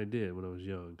when I did, when I was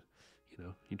young, you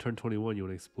know, you turn 21, you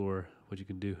want to explore what you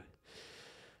can do.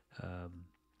 Um,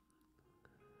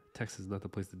 Texas is not the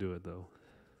place to do it, though.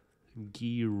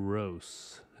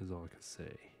 Gyros is all I can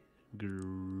say.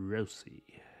 Grossy.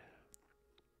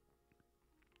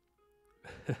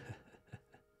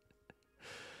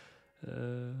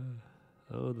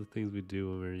 Oh, the things we do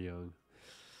when we're young.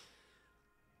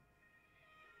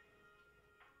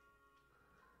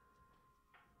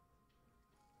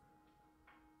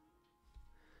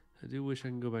 I do wish I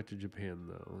can go back to Japan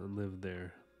though and live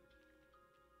there.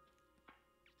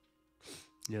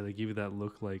 Yeah, they give you that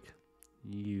look like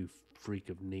you freak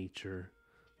of nature.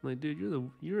 I'm like,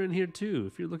 dude, you're in here too.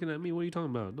 If you're looking at me, what are you talking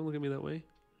about? Don't look at me that way.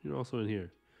 You're also in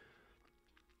here.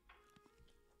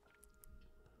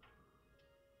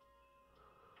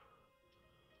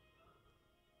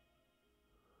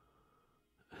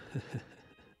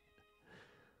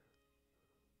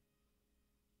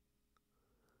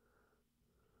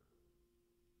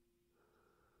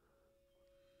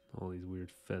 All these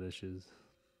weird fetishes.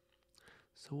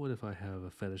 So what if I have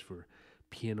a fetish for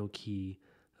piano key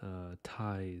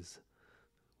ties?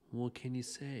 What can you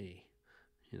say?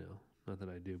 You know, not that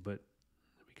I do, but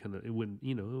it wouldn't,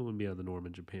 you know, it wouldn't be out of the norm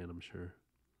in Japan, I'm sure.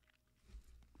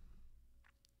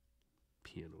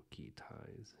 Piano key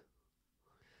ties.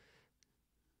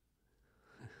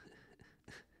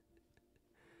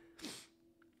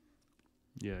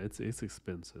 Yeah, it's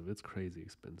expensive. It's crazy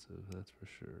expensive. That's for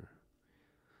sure.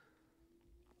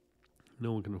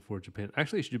 No one can afford Japan.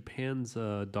 Actually, Japan's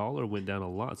dollar went down a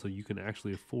lot, so you can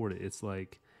actually afford it. It's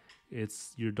like,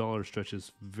 it's your dollar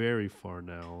stretches very far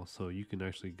now, so you can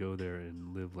actually go there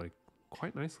and live like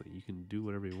quite nicely. You can do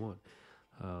whatever you want.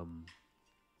 Um,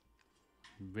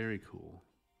 Very cool.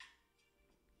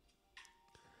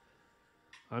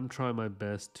 I'm trying my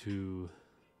best to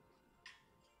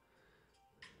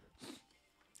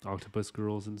octopus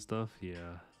girls and stuff.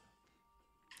 Yeah,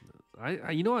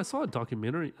 you know, I saw a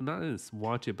documentary. Not I didn't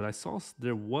watch it, but I saw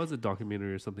there was a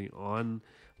documentary or something on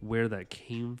where that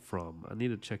came from. I need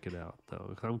to check it out though,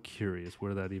 because I'm curious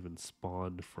where that even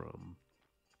spawned from.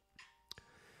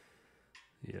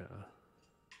 Yeah,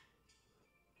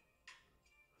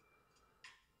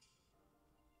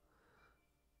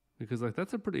 because like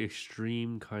that's a pretty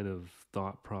extreme kind of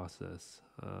thought process.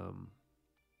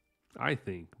 I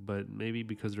think, but maybe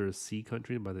because they're a sea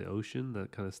country by the ocean,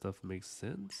 that kind of stuff makes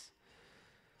sense.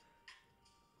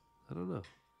 I don't know.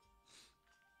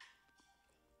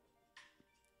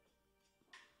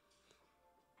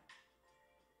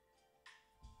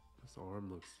 This arm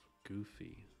looks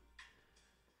goofy.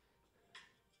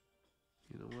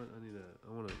 You know what?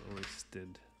 I want to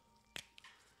extend.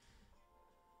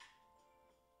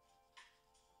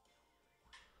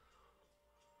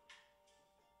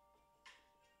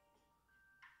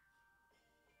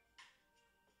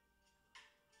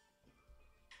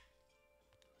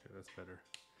 that's better.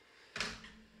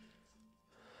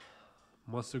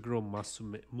 Monster Girl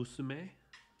Musume?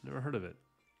 Never heard of it.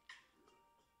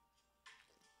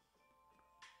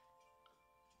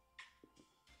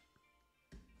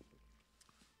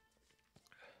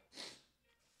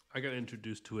 I got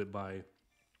introduced to it by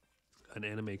an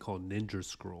anime called Ninja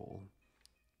Scroll.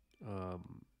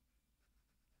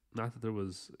 Not that there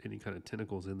was any kind of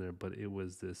tentacles in there, but it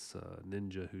was this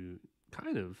ninja who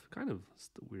kind of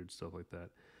weird stuff like that.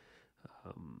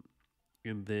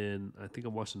 And then I think I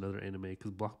watched another anime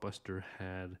because Blockbuster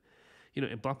had,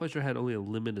 and Blockbuster had only a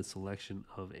limited selection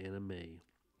of anime,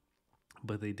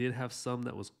 but they did have some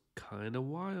that was kind of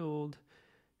wild.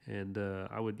 And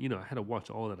I would, I had to watch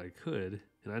all that I could,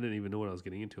 and I didn't even know what I was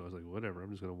getting into. I was like, whatever,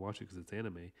 I'm just gonna watch it because it's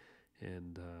anime.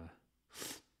 And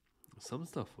some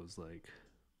stuff was like,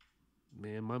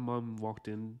 man, my mom walked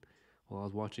in while I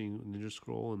was watching Ninja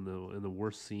Scroll, and the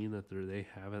worst scene that they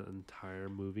have in the entire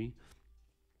movie.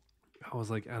 I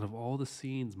was like, out of all the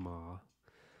scenes, Ma,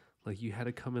 like you had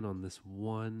to come in on this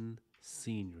one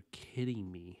scene. You're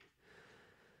kidding me.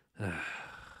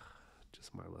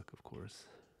 Just my luck, of course.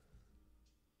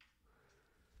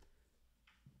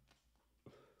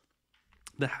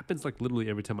 That happens like literally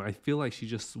every time. I feel like she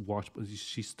just watched.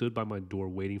 She stood by my door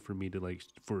waiting for me to like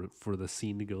for the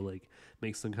scene to go like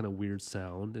make some kind of weird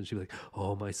sound, and she'd be like,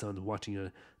 "Oh, my son's watching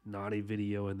a naughty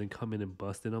video," and then come in and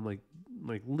bust in. I'm like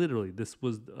literally, this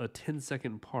was a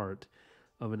 10-second part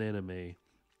of an anime,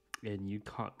 and you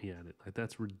caught me at it. Like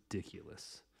that's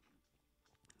ridiculous.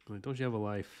 Like, don't you have a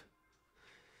life?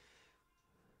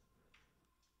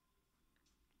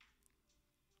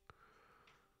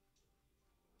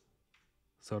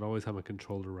 So I'd always have my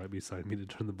controller right beside me to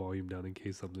turn the volume down in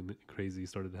case something crazy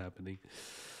started happening.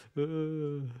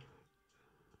 You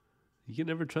can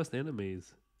never trust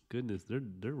animes. Goodness,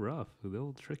 they're rough.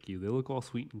 They'll trick you. They look all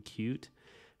sweet and cute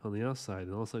on the outside,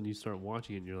 and all of a sudden you start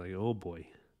watching it, and you're like, oh boy.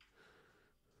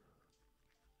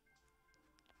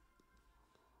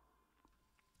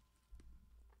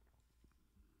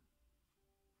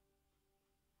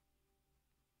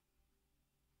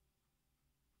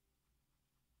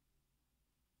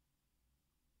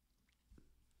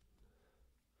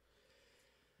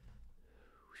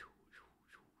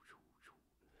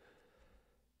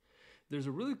 There's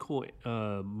a really cool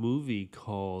movie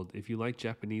called, if you like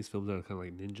Japanese films that are kind of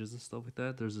like ninjas and stuff like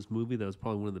that, there's this movie that was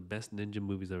probably one of the best ninja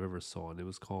movies I've ever saw, and it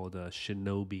was called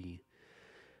Shinobi.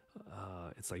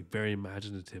 It's like very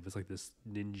imaginative. It's like this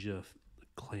ninja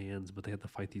clans, but they have to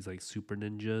fight these like super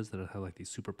ninjas that have like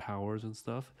these superpowers and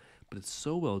stuff. But it's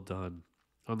so well done.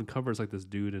 On the cover, it's like this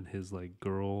dude and his like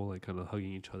girl like kind of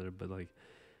hugging each other. But like,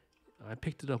 I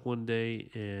picked it up one day,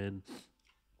 and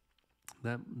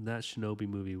that Shinobi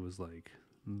movie was like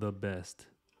the best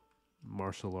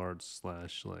martial arts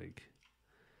slash like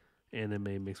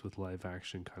anime mixed with live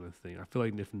action kind of thing. I feel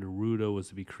like if Naruto was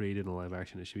to be created in live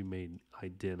action, it should be made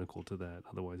identical to that.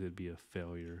 Otherwise, it'd be a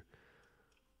failure.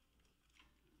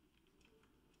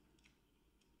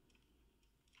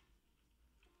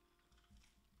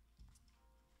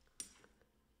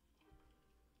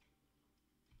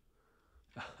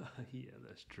 Yeah,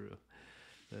 that's true.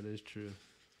 That is true.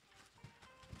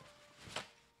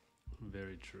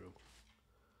 Very true.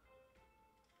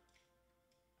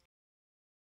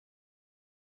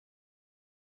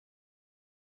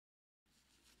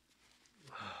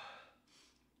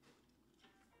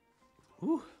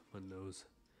 Whew, my nose.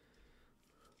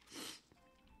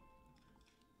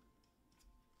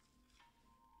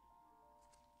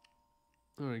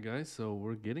 All right, guys. So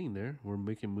we're getting there. We're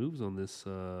making moves on this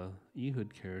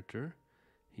Ehud character.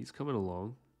 He's coming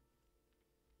along.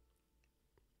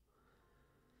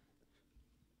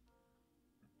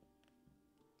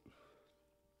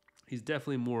 He's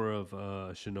definitely more of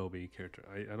a shinobi character.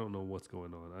 I don't know what's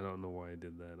going on. I don't know why I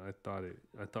did that. I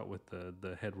thought with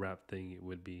the head wrap thing it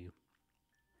would be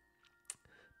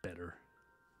better,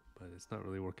 but it's not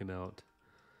really working out.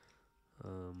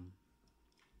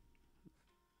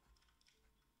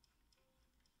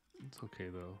 It's okay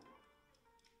though.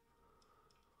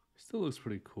 He still looks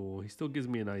pretty cool. He still gives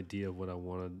me an idea of what I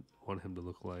want him to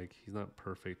look like. He's not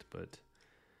perfect, but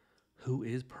who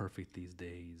is perfect these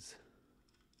days?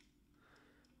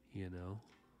 You know,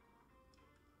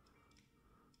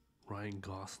 Ryan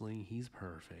Gosling, he's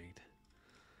perfect.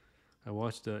 I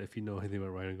watched, if you know anything about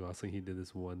Ryan Gosling, he did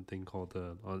this one thing called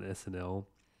on SNL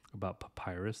about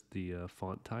Papyrus, the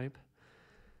font type,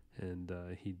 and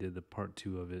he did the part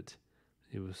 2 of it.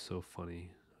 It was so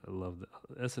funny. I love that.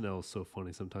 SNL is so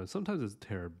funny sometimes. Sometimes it's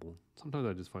terrible. Sometimes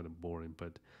I just find it boring.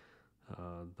 But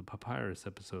the Papyrus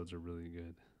episodes are really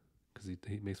good because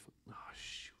he makes. Oh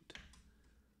shoot!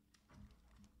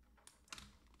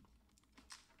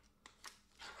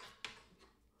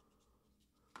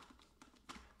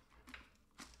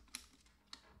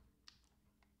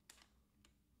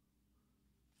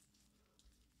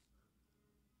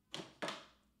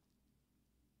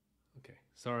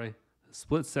 Sorry.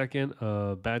 Split second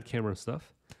bad camera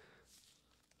stuff.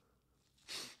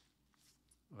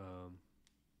 Um,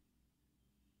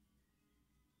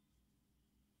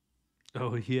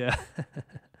 oh, yeah.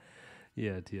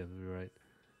 Yeah, TF, you're right.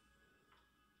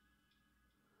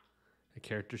 A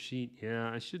character sheet?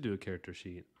 Yeah, I should do a character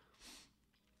sheet.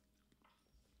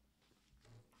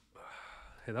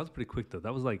 Hey, that was pretty quick though.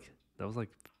 That was like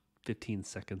 15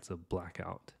 seconds of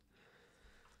blackout.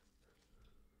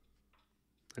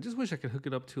 I just wish I could hook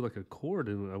it up to like a cord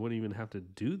and I wouldn't even have to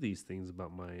do these things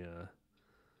about my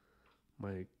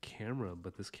camera,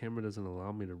 but this camera doesn't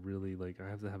allow me to really like I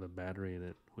have to have a battery in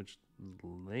it, which is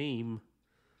lame.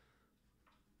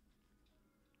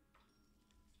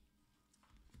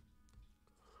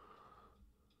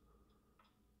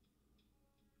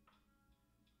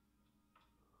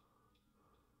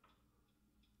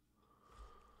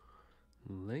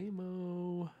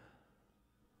 Lame-o.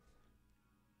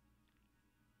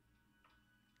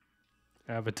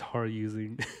 Avatar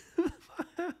using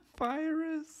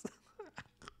virus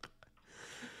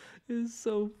is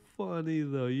so funny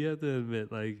though. You have to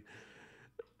admit, like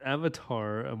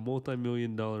Avatar, a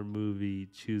multi-million-dollar movie,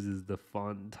 chooses the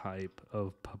font type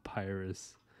of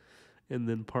papyrus, and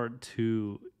then part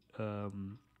two,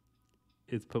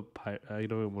 it's papyrus. I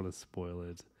don't even want to spoil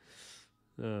it.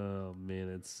 Oh man,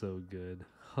 it's so good,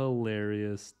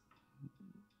 hilarious.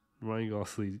 Ryan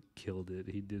Gosling killed it.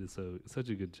 He did such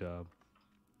a good job.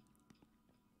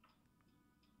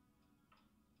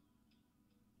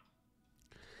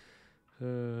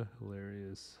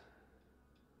 Hilarious.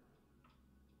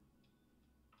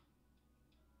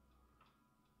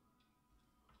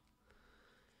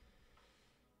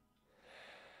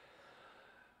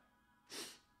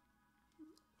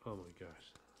 Oh my gosh,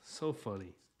 so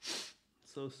funny,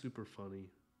 so super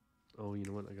funny. Oh, you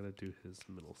know what? I gotta do his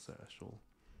middle satchel.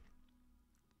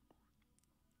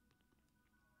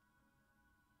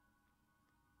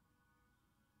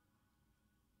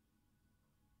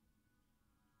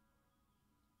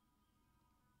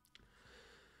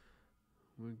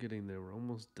 We're getting there. We're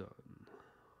almost done.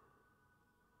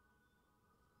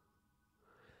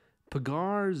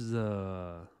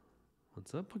 Pagarza.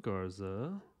 What's up,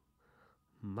 Pagarza?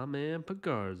 My man,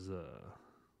 Pagarza.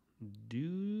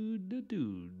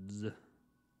 Dudes.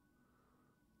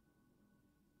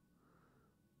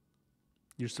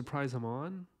 You're surprised I'm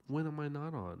on? When am I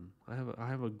not on? I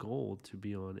have a goal to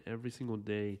be on every single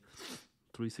day,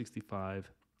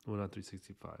 365. Well, not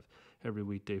 365. Every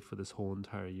weekday for this whole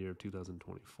entire year of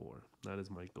 2024. That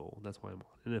is my goal. That's why I'm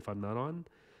on. And if I'm not on,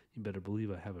 you better believe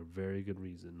I have a very good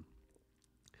reason.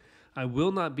 I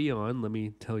will not be on, let me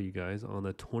tell you guys, on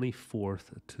the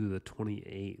 24th to the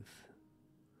 28th.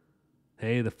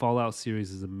 Hey, the Fallout series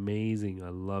is amazing. I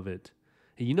love it.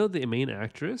 And you know the main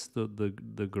actress, the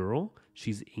girl,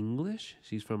 she's English.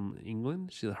 She's from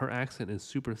England. Her accent is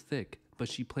super thick, but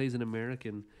she plays an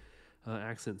American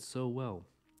accent so well.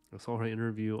 I saw her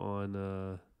interview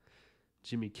on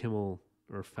Jimmy Kimmel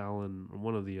or Fallon or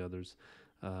one of the others.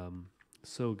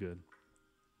 So good.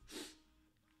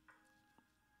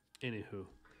 Anywho,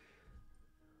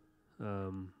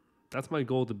 that's my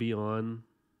goal, to be on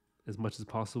as much as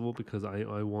possible, because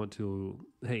I want to.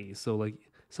 Hey, so like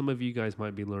some of you guys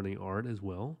might be learning art as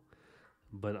well,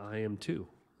 but I am too.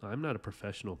 I'm not a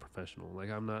professional. Like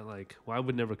I'm not like, well, I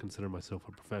would never consider myself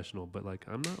a professional, but like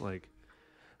I'm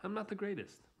not the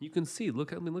greatest. You can see.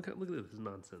 Look at this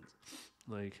nonsense.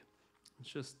 Like it's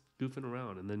just goofing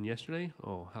around. And then yesterday,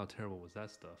 oh, how terrible was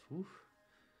that stuff? Oof.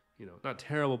 You know, not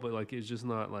terrible, but like it's just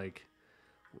not like.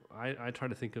 I try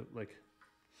to think of like,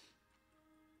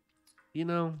 you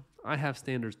know, I have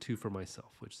standards too for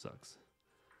myself, which sucks.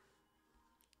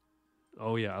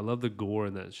 Oh yeah, I love the gore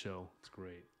in that show. It's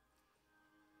great.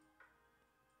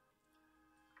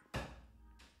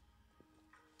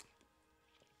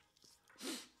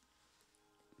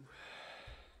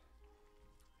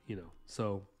 You know,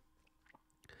 so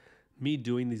me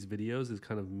doing these videos is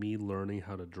kind of me learning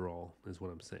how to draw, is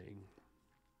what I'm saying.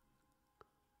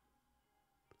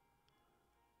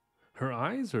 Her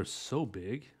eyes are so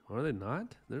big, are they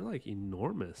not? They're like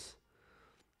enormous.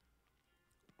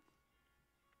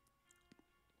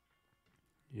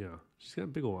 Yeah, she's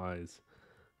got big old eyes,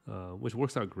 which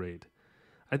works out great.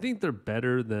 I think they're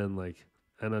better than like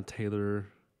Anna Taylor.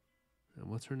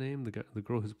 What's her name? The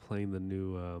girl who's playing the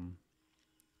new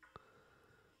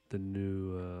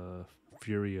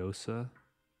Furiosa.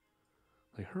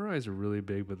 Like her eyes are really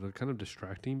big, but they're kind of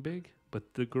distracting big.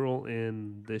 But the girl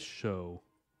in this show,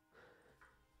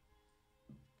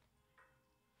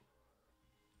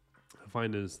 I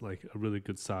find, is like a really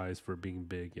good size for being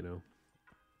big. You know,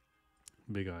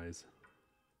 big eyes.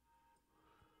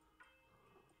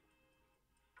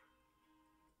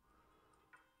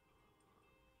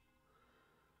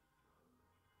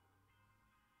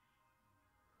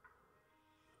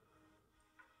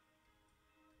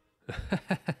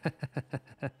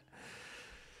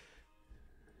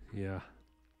 Yeah,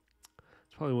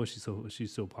 it's probably why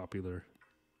she's so popular.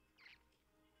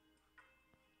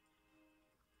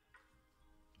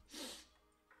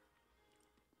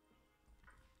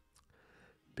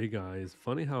 Big eyes.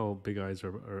 Funny how big eyes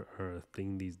are a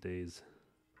thing these days.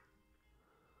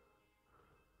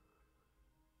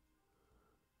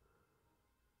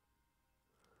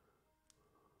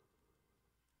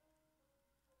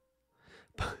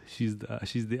 She's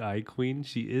the eye queen.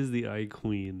 She is the eye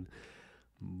queen,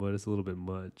 but it's a little bit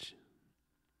much.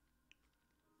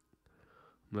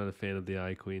 I'm not a fan of the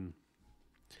eye queen.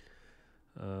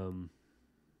 Um,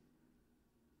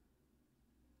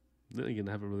 then again,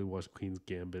 I haven't really watched Queen's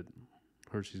Gambit.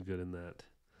 Heard she's good in that.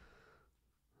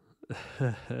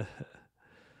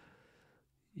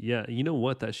 Yeah, you know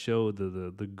what? That show,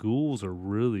 the ghouls are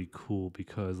really cool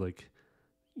because like,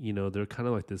 they're kind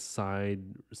of like this side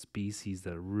species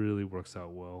that really works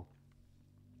out well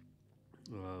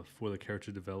for the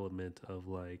character development of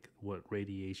like what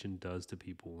radiation does to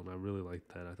people, and I really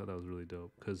liked that. I thought that was really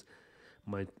dope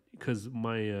my because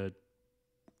my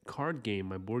card game,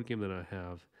 my board game that I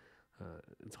have,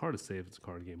 it's hard to say if it's a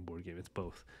card game, board game. It's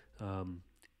both. Um,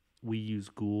 we use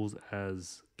ghouls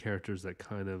as characters that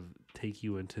kind of take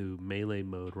you into melee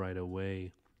mode right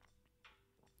away.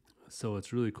 So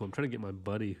it's really cool. I'm trying to get my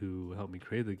buddy who helped me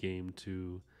create the game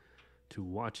to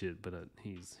watch it, but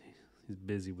he's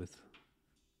busy with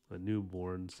a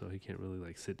newborn, so he can't really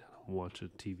like sit down and watch a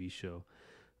TV show.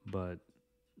 But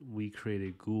we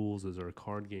created ghouls as our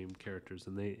card game characters,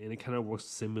 and it kind of works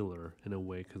similar in a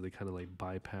way because they kind of like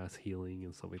bypass healing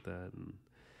and stuff like that, and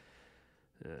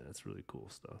yeah, that's really cool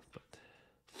stuff. But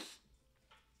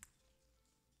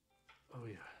oh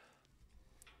yeah,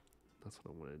 that's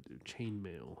what I want to do.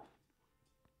 Chainmail.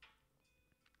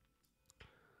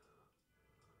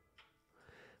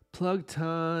 Plug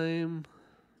time.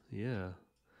 Yeah.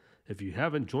 If you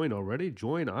haven't joined already,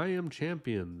 join I Am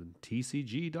Champion,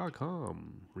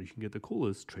 TCG.com, where you can get the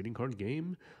coolest trading card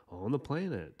game on the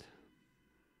planet.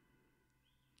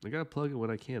 I gotta plug it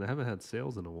when I can. I haven't had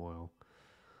sales in a while.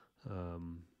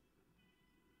 Um,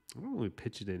 I don't really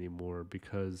pitch it anymore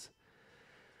because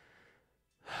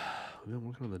we've been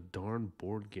working on the darn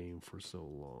board game for so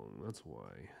long. That's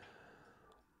why.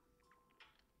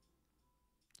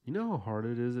 You know how hard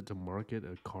it is to market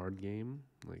a card game?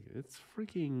 Like, it's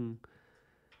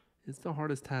the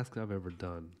hardest task I've ever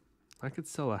done. I could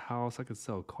sell a house, I could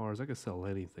sell cars, I could sell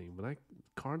anything, but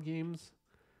card games,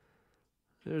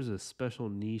 there's a special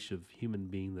niche of human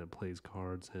being that plays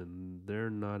cards, and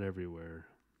they're not everywhere.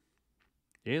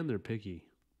 And they're picky.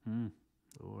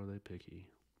 Oh, are they picky?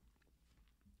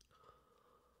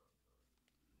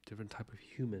 Different type of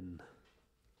human.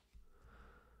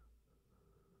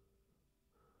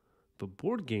 But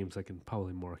board games I can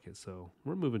probably market, so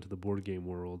we're moving to the board game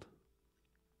world.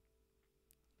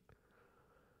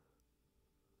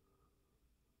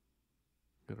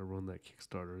 Gotta run that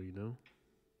Kickstarter, you know?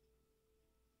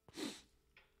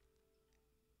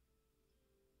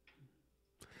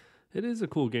 It is a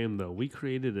cool game though. We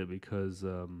created it because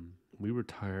we were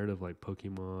tired of like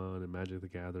Pokemon and Magic the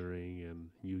Gathering and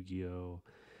Yu-Gi-Oh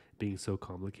being so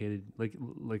complicated. Like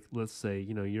let's say,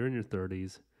 you're in your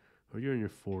 30s or you're in your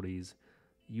 40s.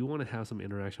 You want to have some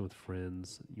interaction with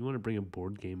friends. You want to bring a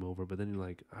board game over, but then you're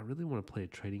like, I really want to play a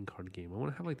trading card game. I want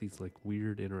to have like these like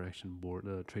weird interaction board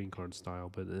trading card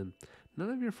style, but then none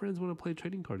of your friends want to play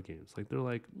trading card games. Like they're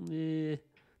like,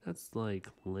 that's like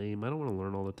lame. I don't want to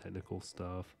learn all the technical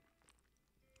stuff.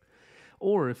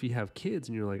 Or if you have kids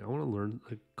and you're like, I want to learn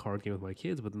a card game with my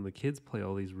kids, but then the kids play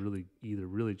all these either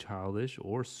really childish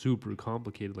or super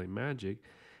complicated like Magic,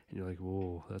 and you're like,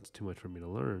 whoa, that's too much for me to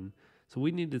learn. So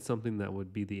we needed something that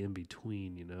would be the in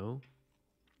between, you know?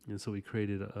 And so we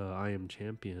created I Am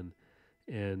Champion,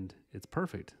 and it's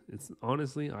perfect. It's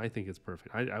honestly, I think it's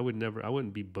perfect. I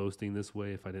wouldn't be boasting this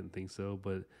way if I didn't think so,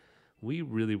 but we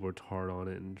really worked hard on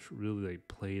it and really like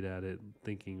played at it,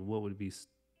 thinking what would be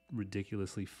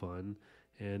ridiculously fun,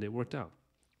 and it worked out.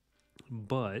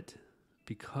 But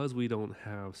because we don't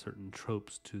have certain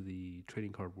tropes to the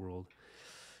trading card world,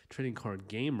 trading card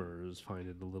gamers find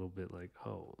it a little bit like,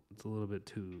 oh, it's a little bit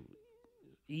too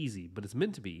easy, but it's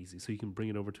meant to be easy. So you can bring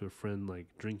it over to a friend, like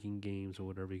drinking games or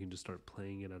whatever. You can just start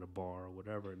playing it at a bar or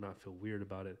whatever and not feel weird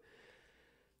about it.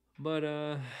 But,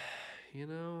 you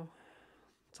know,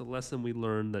 it's a lesson we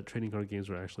learned that trading card games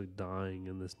are actually dying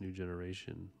in this new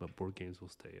generation, but board games will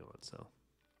stay on. So,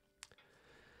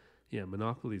 yeah,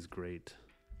 Monopoly's great.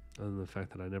 Other than the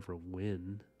fact that I never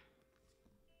win.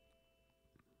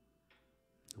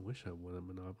 I wish I won at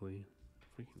Monopoly.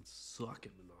 I freaking suck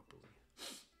at Monopoly.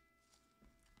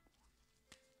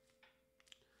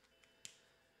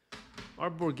 Our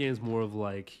board game's more of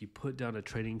like you put down a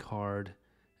trading card,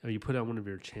 or you put out one of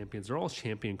your champions. They're all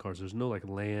champion cards. There's no like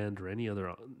land or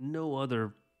no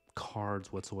other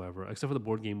cards whatsoever, except for the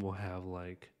board game. We'll have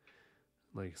like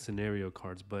scenario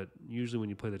cards, but usually when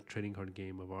you play the trading card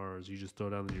game of ours, you just throw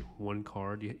down your one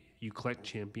card. You collect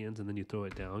champions and then you throw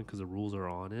it down because the rules are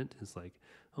on it. It's like,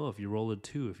 oh, if you roll a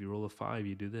 2, if you roll a 5,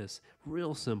 you do this.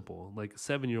 Real simple. Like a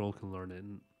 7-year-old can learn it.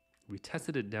 And we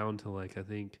tested it down to like I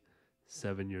think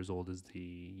 7 years old is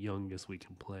the youngest we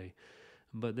can play.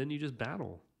 But then you just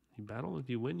battle. You battle. If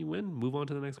you win, you win. Move on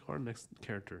to the next card, next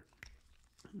character.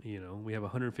 You know, we have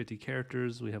 150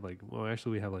 characters. We have like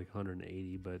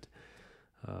 180, but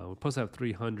we're supposed to have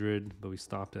 300, but we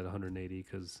stopped at 180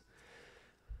 because,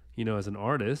 you know, as an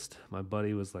artist, my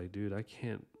buddy was like, dude, I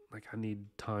can't, like, I need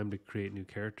time to create new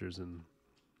characters. And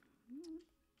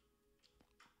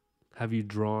have you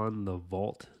drawn the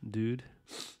Vault dude?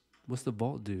 What's the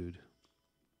Vault dude?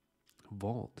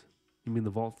 Vault? You mean the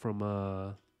Vault from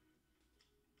the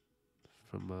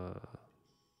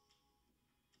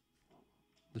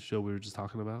show we were just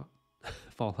talking about?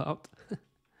 Fallout?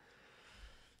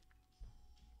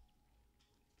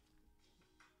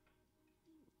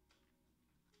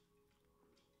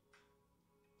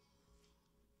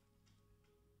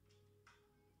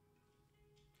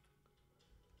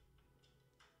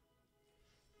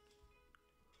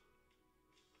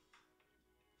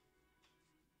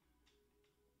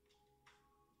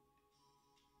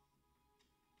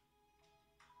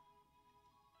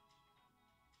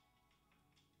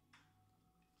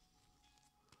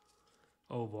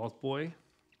 Oh, Vault Boy?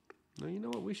 No, you know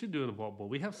what? We should do a Vault Boy.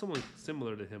 We have someone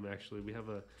similar to him, actually. We have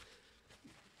a...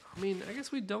 I mean, I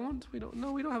guess we don't.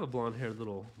 No, we don't have a blonde-haired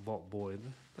little Vault Boy.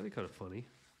 That'd be kind of funny.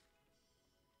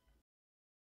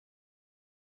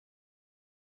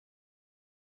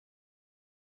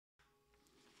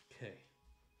 Okay.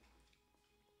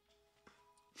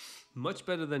 Much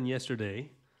better than yesterday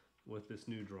with this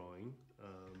new drawing.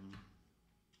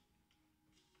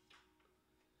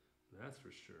 That's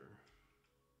for sure.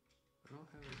 I don't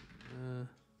have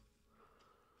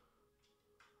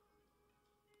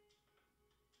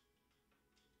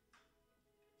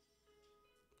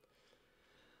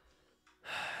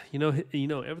it. You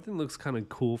know, everything looks kind of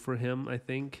cool for him. I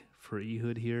think for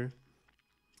Ehud here.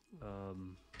 I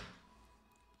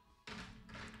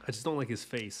just don't like his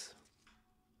face.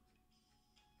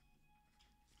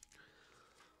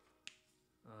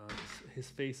 His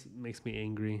face makes me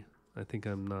angry. I think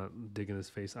I'm not digging his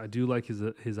face. I do like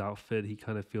his outfit. He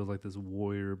kind of feels like this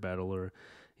warrior battler.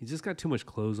 He's just got too much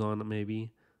clothes on,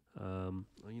 maybe. You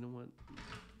know what?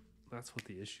 That's what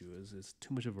the issue is. It's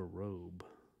too much of a robe.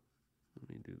 Let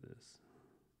me do this.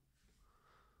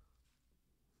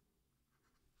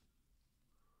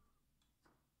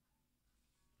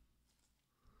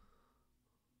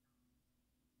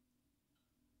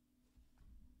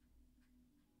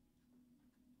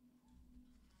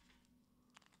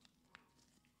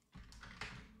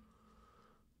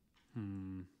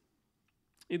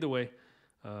 Either way,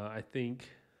 I think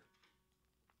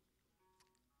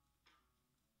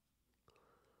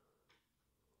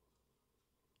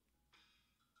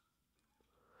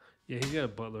yeah, he's got a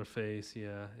butler face.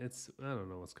 Yeah, I don't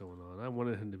know what's going on. I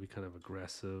wanted him to be kind of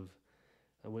aggressive.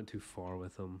 I went too far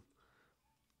with him.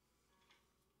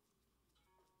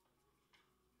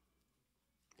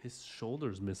 His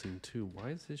shoulder's missing too.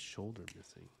 Why is his shoulder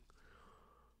missing?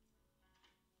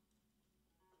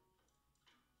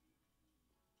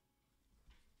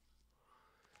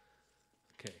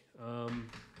 Okay.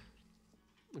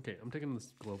 Okay, I'm taking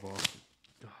this glove off.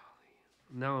 Golly.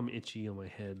 Now I'm itchy on my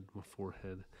head, my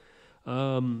forehead.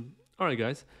 All right,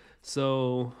 guys.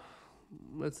 So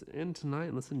let's end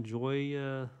tonight. Let's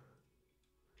enjoy.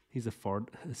 He's a fart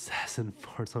assassin.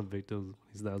 Farts on victims.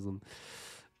 He's 1,000.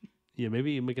 Yeah,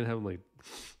 maybe we can have him like,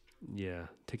 yeah,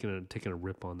 taking a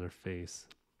rip on their face.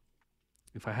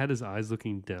 If I had his eyes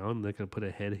looking down, they could put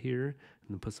a head here and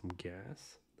then put some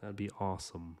gas. That'd be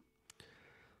awesome.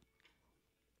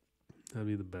 That'd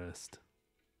be the best.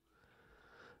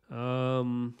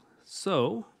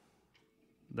 So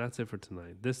that's it for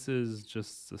tonight. This is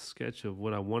just a sketch of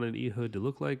what I wanted Ehud to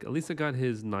look like. At least I got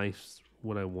his knives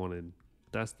what I wanted.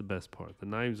 That's the best part. The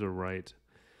knives are right.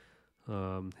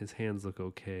 His hands look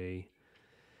okay.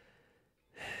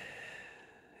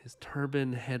 His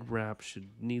turban head wrap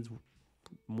needs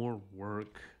more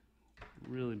work.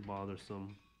 Really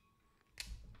bothersome.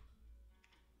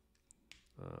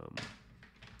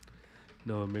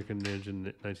 No, American Ninja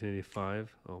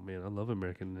 1985. Oh man, I love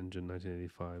American Ninja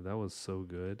 1985. That was so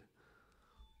good.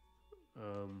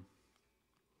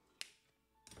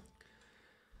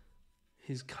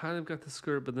 He's kind of got the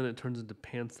skirt, but then it turns into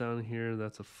pants down here.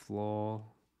 That's a flaw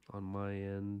on my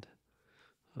end.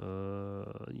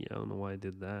 Yeah, I don't know why I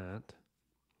did that.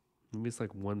 Maybe it's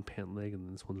like one pant leg and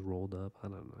this one's rolled up. I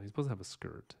don't know. He's supposed to have a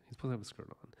skirt. He's supposed to have a skirt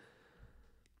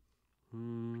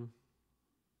on.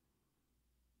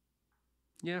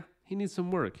 Yeah, he needs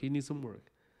some work. He needs some work.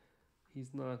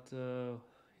 He's not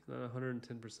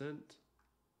 110%.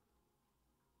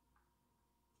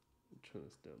 Turn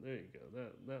this down. There you go.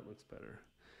 That looks better.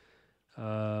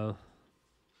 I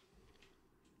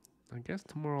guess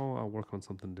tomorrow I'll work on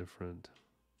something different.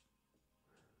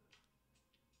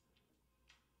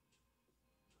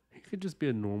 He could just be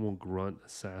a normal grunt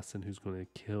assassin who's going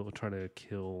to try to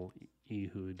kill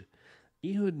Ehud.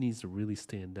 Ehud needs to really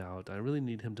stand out. I really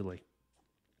need him to like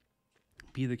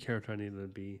be the character I need him to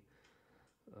be.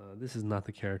 This is not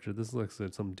the character. This looks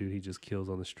like some dude he just kills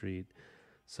on the street.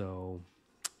 So,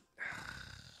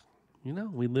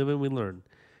 we live and we learn.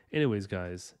 Anyways,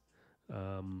 guys,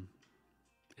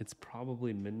 it's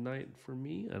probably midnight for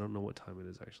me. I don't know what time it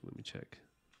is actually. Let me check.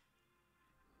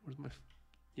 Where's my?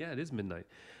 Yeah, it is midnight.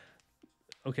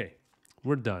 Okay,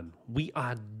 we're done. We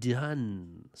are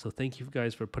done. So thank you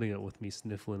guys for putting up with me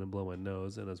sniffling and blowing my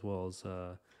nose, and as well as,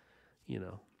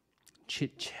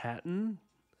 chit-chatting.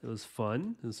 It was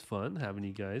fun. It was fun having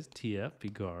you guys. TF,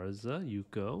 Pigarza,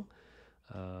 Yuko,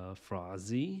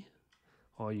 Frozzy,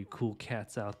 all you cool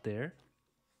cats out there.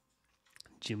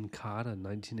 Jim Cotta,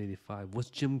 1985. What's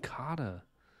Jim Cotta?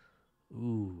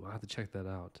 Ooh, I have to check that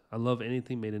out. I love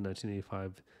anything made in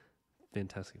 1985.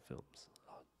 Fantastic films.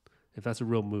 If that's a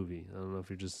real movie, I don't know if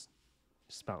you're just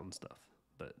spouting stuff,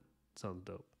 but it sounds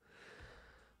dope.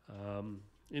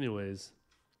 Anyways,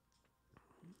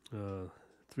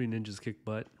 Three Ninjas Kick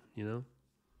Butt,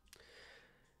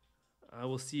 I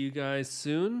will see you guys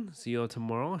soon. See you all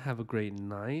tomorrow. Have a great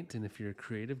night. And if you're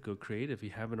creative, go create. If you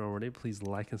haven't already, please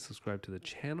like and subscribe to the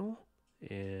channel.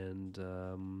 And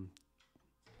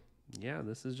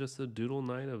this is just a doodle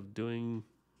night of doing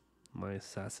my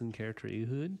assassin character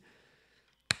Ehud.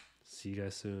 See you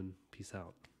guys soon. Peace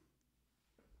out.